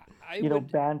 I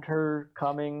would banter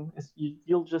coming.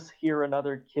 You'll just hear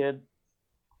another kid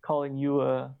calling you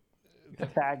a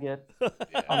faggot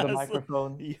on the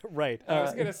microphone. Yeah, right. I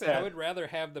was gonna say I instead. would rather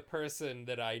have the person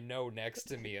that I know next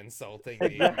to me insulting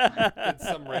me Exactly. than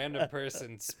some random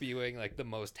person spewing like the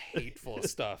most hateful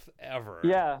stuff ever.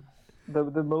 Yeah,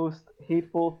 the most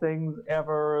hateful things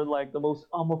ever, like the most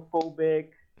homophobic,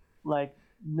 like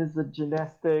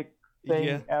misogynistic thing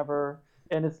Yeah. ever,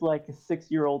 and it's like a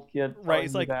 6-year-old kid Right. telling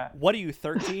It's you like, that. what are you,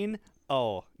 13?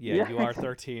 Oh, yeah, Yeah. you are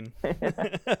 13.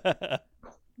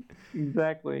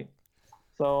 Exactly.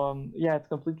 So yeah, it's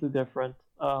completely different.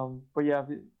 But yeah,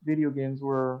 video games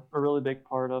were a really big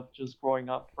part of just growing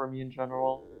up for me in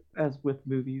general, as with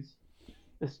movies.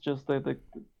 It's just the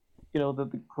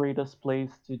greatest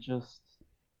place to just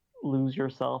lose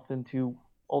yourself into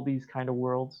all these kind of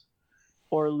worlds,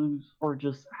 or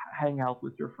just hang out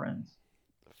with your friends.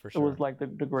 For It was sure. like the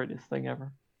greatest thing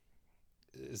ever.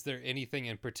 Is there anything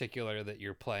in particular that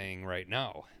you're playing right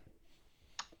now?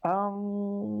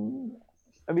 Um,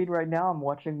 I mean, right now I'm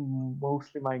watching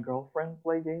mostly my girlfriend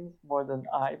play games more than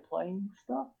I playing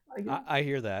stuff, I guess. I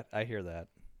hear that. I hear that.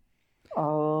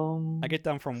 Um, I get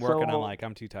done from work and I'm so like,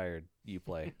 I'm too tired. You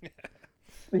play.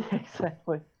 yeah,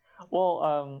 exactly.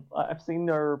 Well, I've seen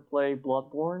her play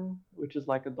Bloodborne, which is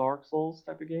like a Dark Souls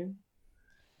type of game.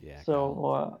 Yeah. Kyle.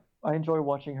 So I enjoy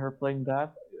watching her playing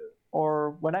that.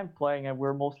 Or when I'm playing, and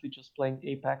we're mostly just playing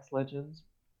Apex Legends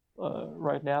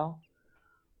right now,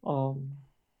 um,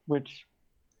 which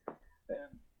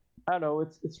I don't know.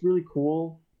 It's really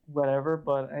cool, whatever.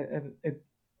 But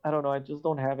I don't know. I just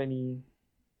don't have any.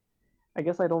 I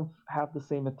guess I don't have the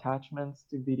same attachments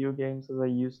to video games as I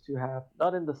used to have.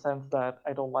 Not in the sense that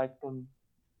I don't like them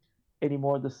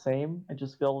anymore the same. I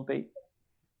just feel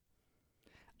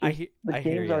I the hear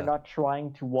games are you. not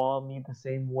trying to wow me the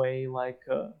same way like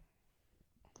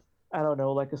I don't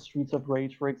know, like a Streets of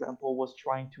Rage, for example, was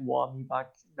trying to wow me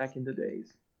back in the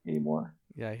days anymore.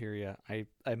 Yeah, I hear you.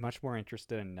 I'm much more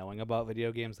interested in knowing about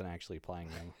video games than actually playing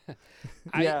them.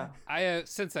 Yeah. I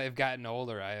since I've gotten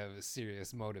older, I have a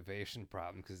serious motivation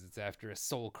problem because it's after a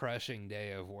soul-crushing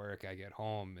day of work, I get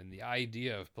home and the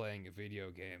idea of playing a video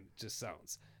game just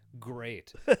sounds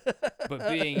great. But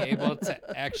being able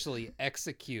to actually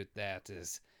execute that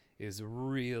is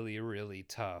really, really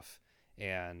tough.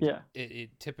 And Yeah.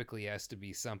 it typically has to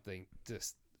be something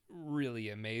just really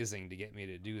amazing to get me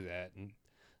to do that. And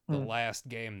the last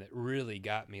game that really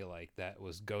got me like that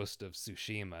was Ghost of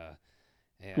Tsushima.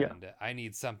 And I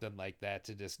need something like that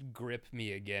to just grip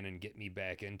me again and get me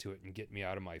back into it and get me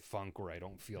out of my funk where I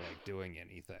don't feel like doing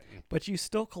anything. But you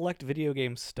still collect video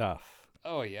game stuff.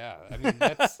 Oh, yeah. I mean,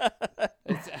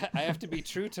 I have to be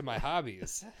true to my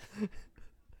hobbies. I'm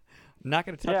not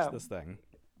going to touch this thing,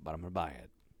 but I'm going to buy it.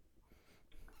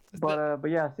 But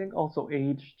yeah, I think also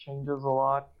age changes a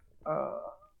lot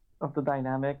of the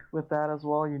dynamic with that as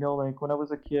well. You know, like when I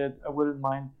was a kid, I wouldn't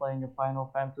mind playing a Final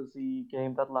Fantasy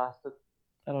game that lasted,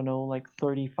 I don't know, like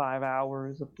 35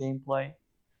 hours of gameplay.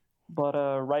 But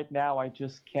right now, I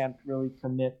just can't really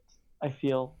commit, I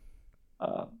feel,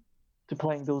 to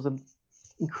playing those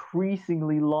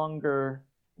increasingly longer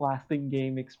lasting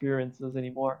game experiences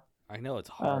anymore. I know, it's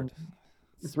hard.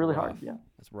 It's really rough. hard, yeah.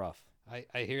 It's rough.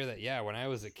 I hear that, yeah, when I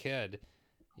was a kid,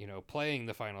 you know, playing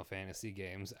the Final Fantasy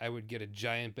games, I would get a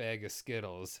giant bag of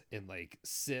Skittles and, like,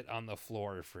 sit on the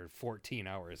floor for 14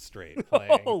 hours straight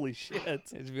playing. Holy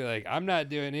shit. It'd be like, I'm not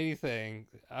doing anything.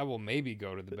 I will maybe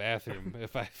go to the bathroom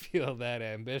if I feel that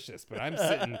ambitious, but I'm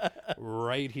sitting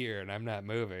right here and I'm not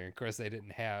moving. Of course, they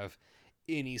didn't have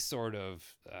any sort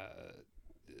of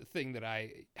thing that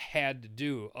I had to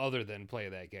do other than play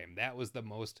that game. That was the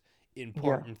most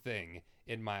important thing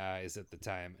in my eyes at the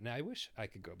time. And I wish I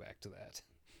could go back to that.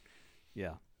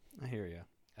 Yeah, I hear you.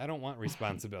 I don't want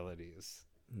responsibilities.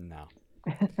 No.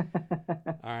 All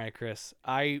right, Chris.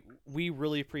 We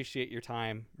really appreciate your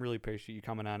time. Really appreciate you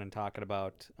coming on and talking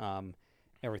about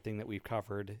everything that we've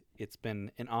covered. It's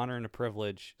been an honor and a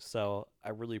privilege, so I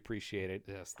really appreciate it.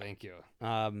 Yes, thank you.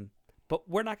 But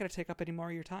we're not going to take up any more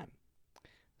of your time.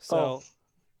 So,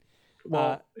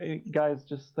 hey, guys,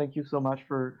 just thank you so much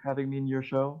for having me in your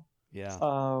show. Yeah.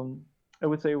 I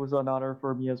would say it was an honor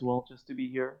for me as well just to be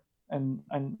here and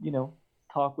you know,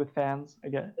 talk with fans.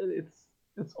 Again,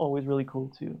 it's always really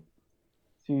cool to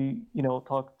you know,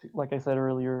 talk to, like I said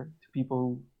earlier, to people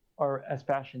who are as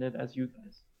passionate as you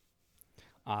guys.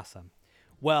 Awesome.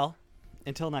 Well,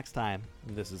 until next time,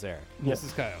 this is Eric. This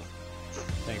is Kyle.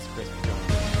 Thanks, Chris, for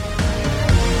joining us.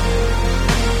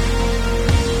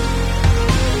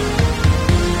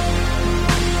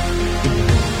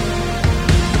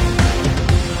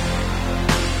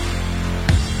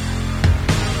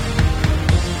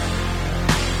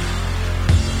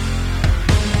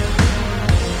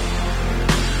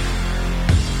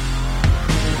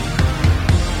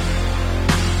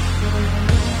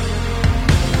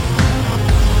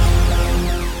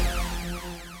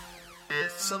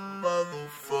 It's a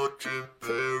motherfucking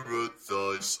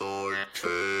paradise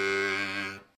arcade.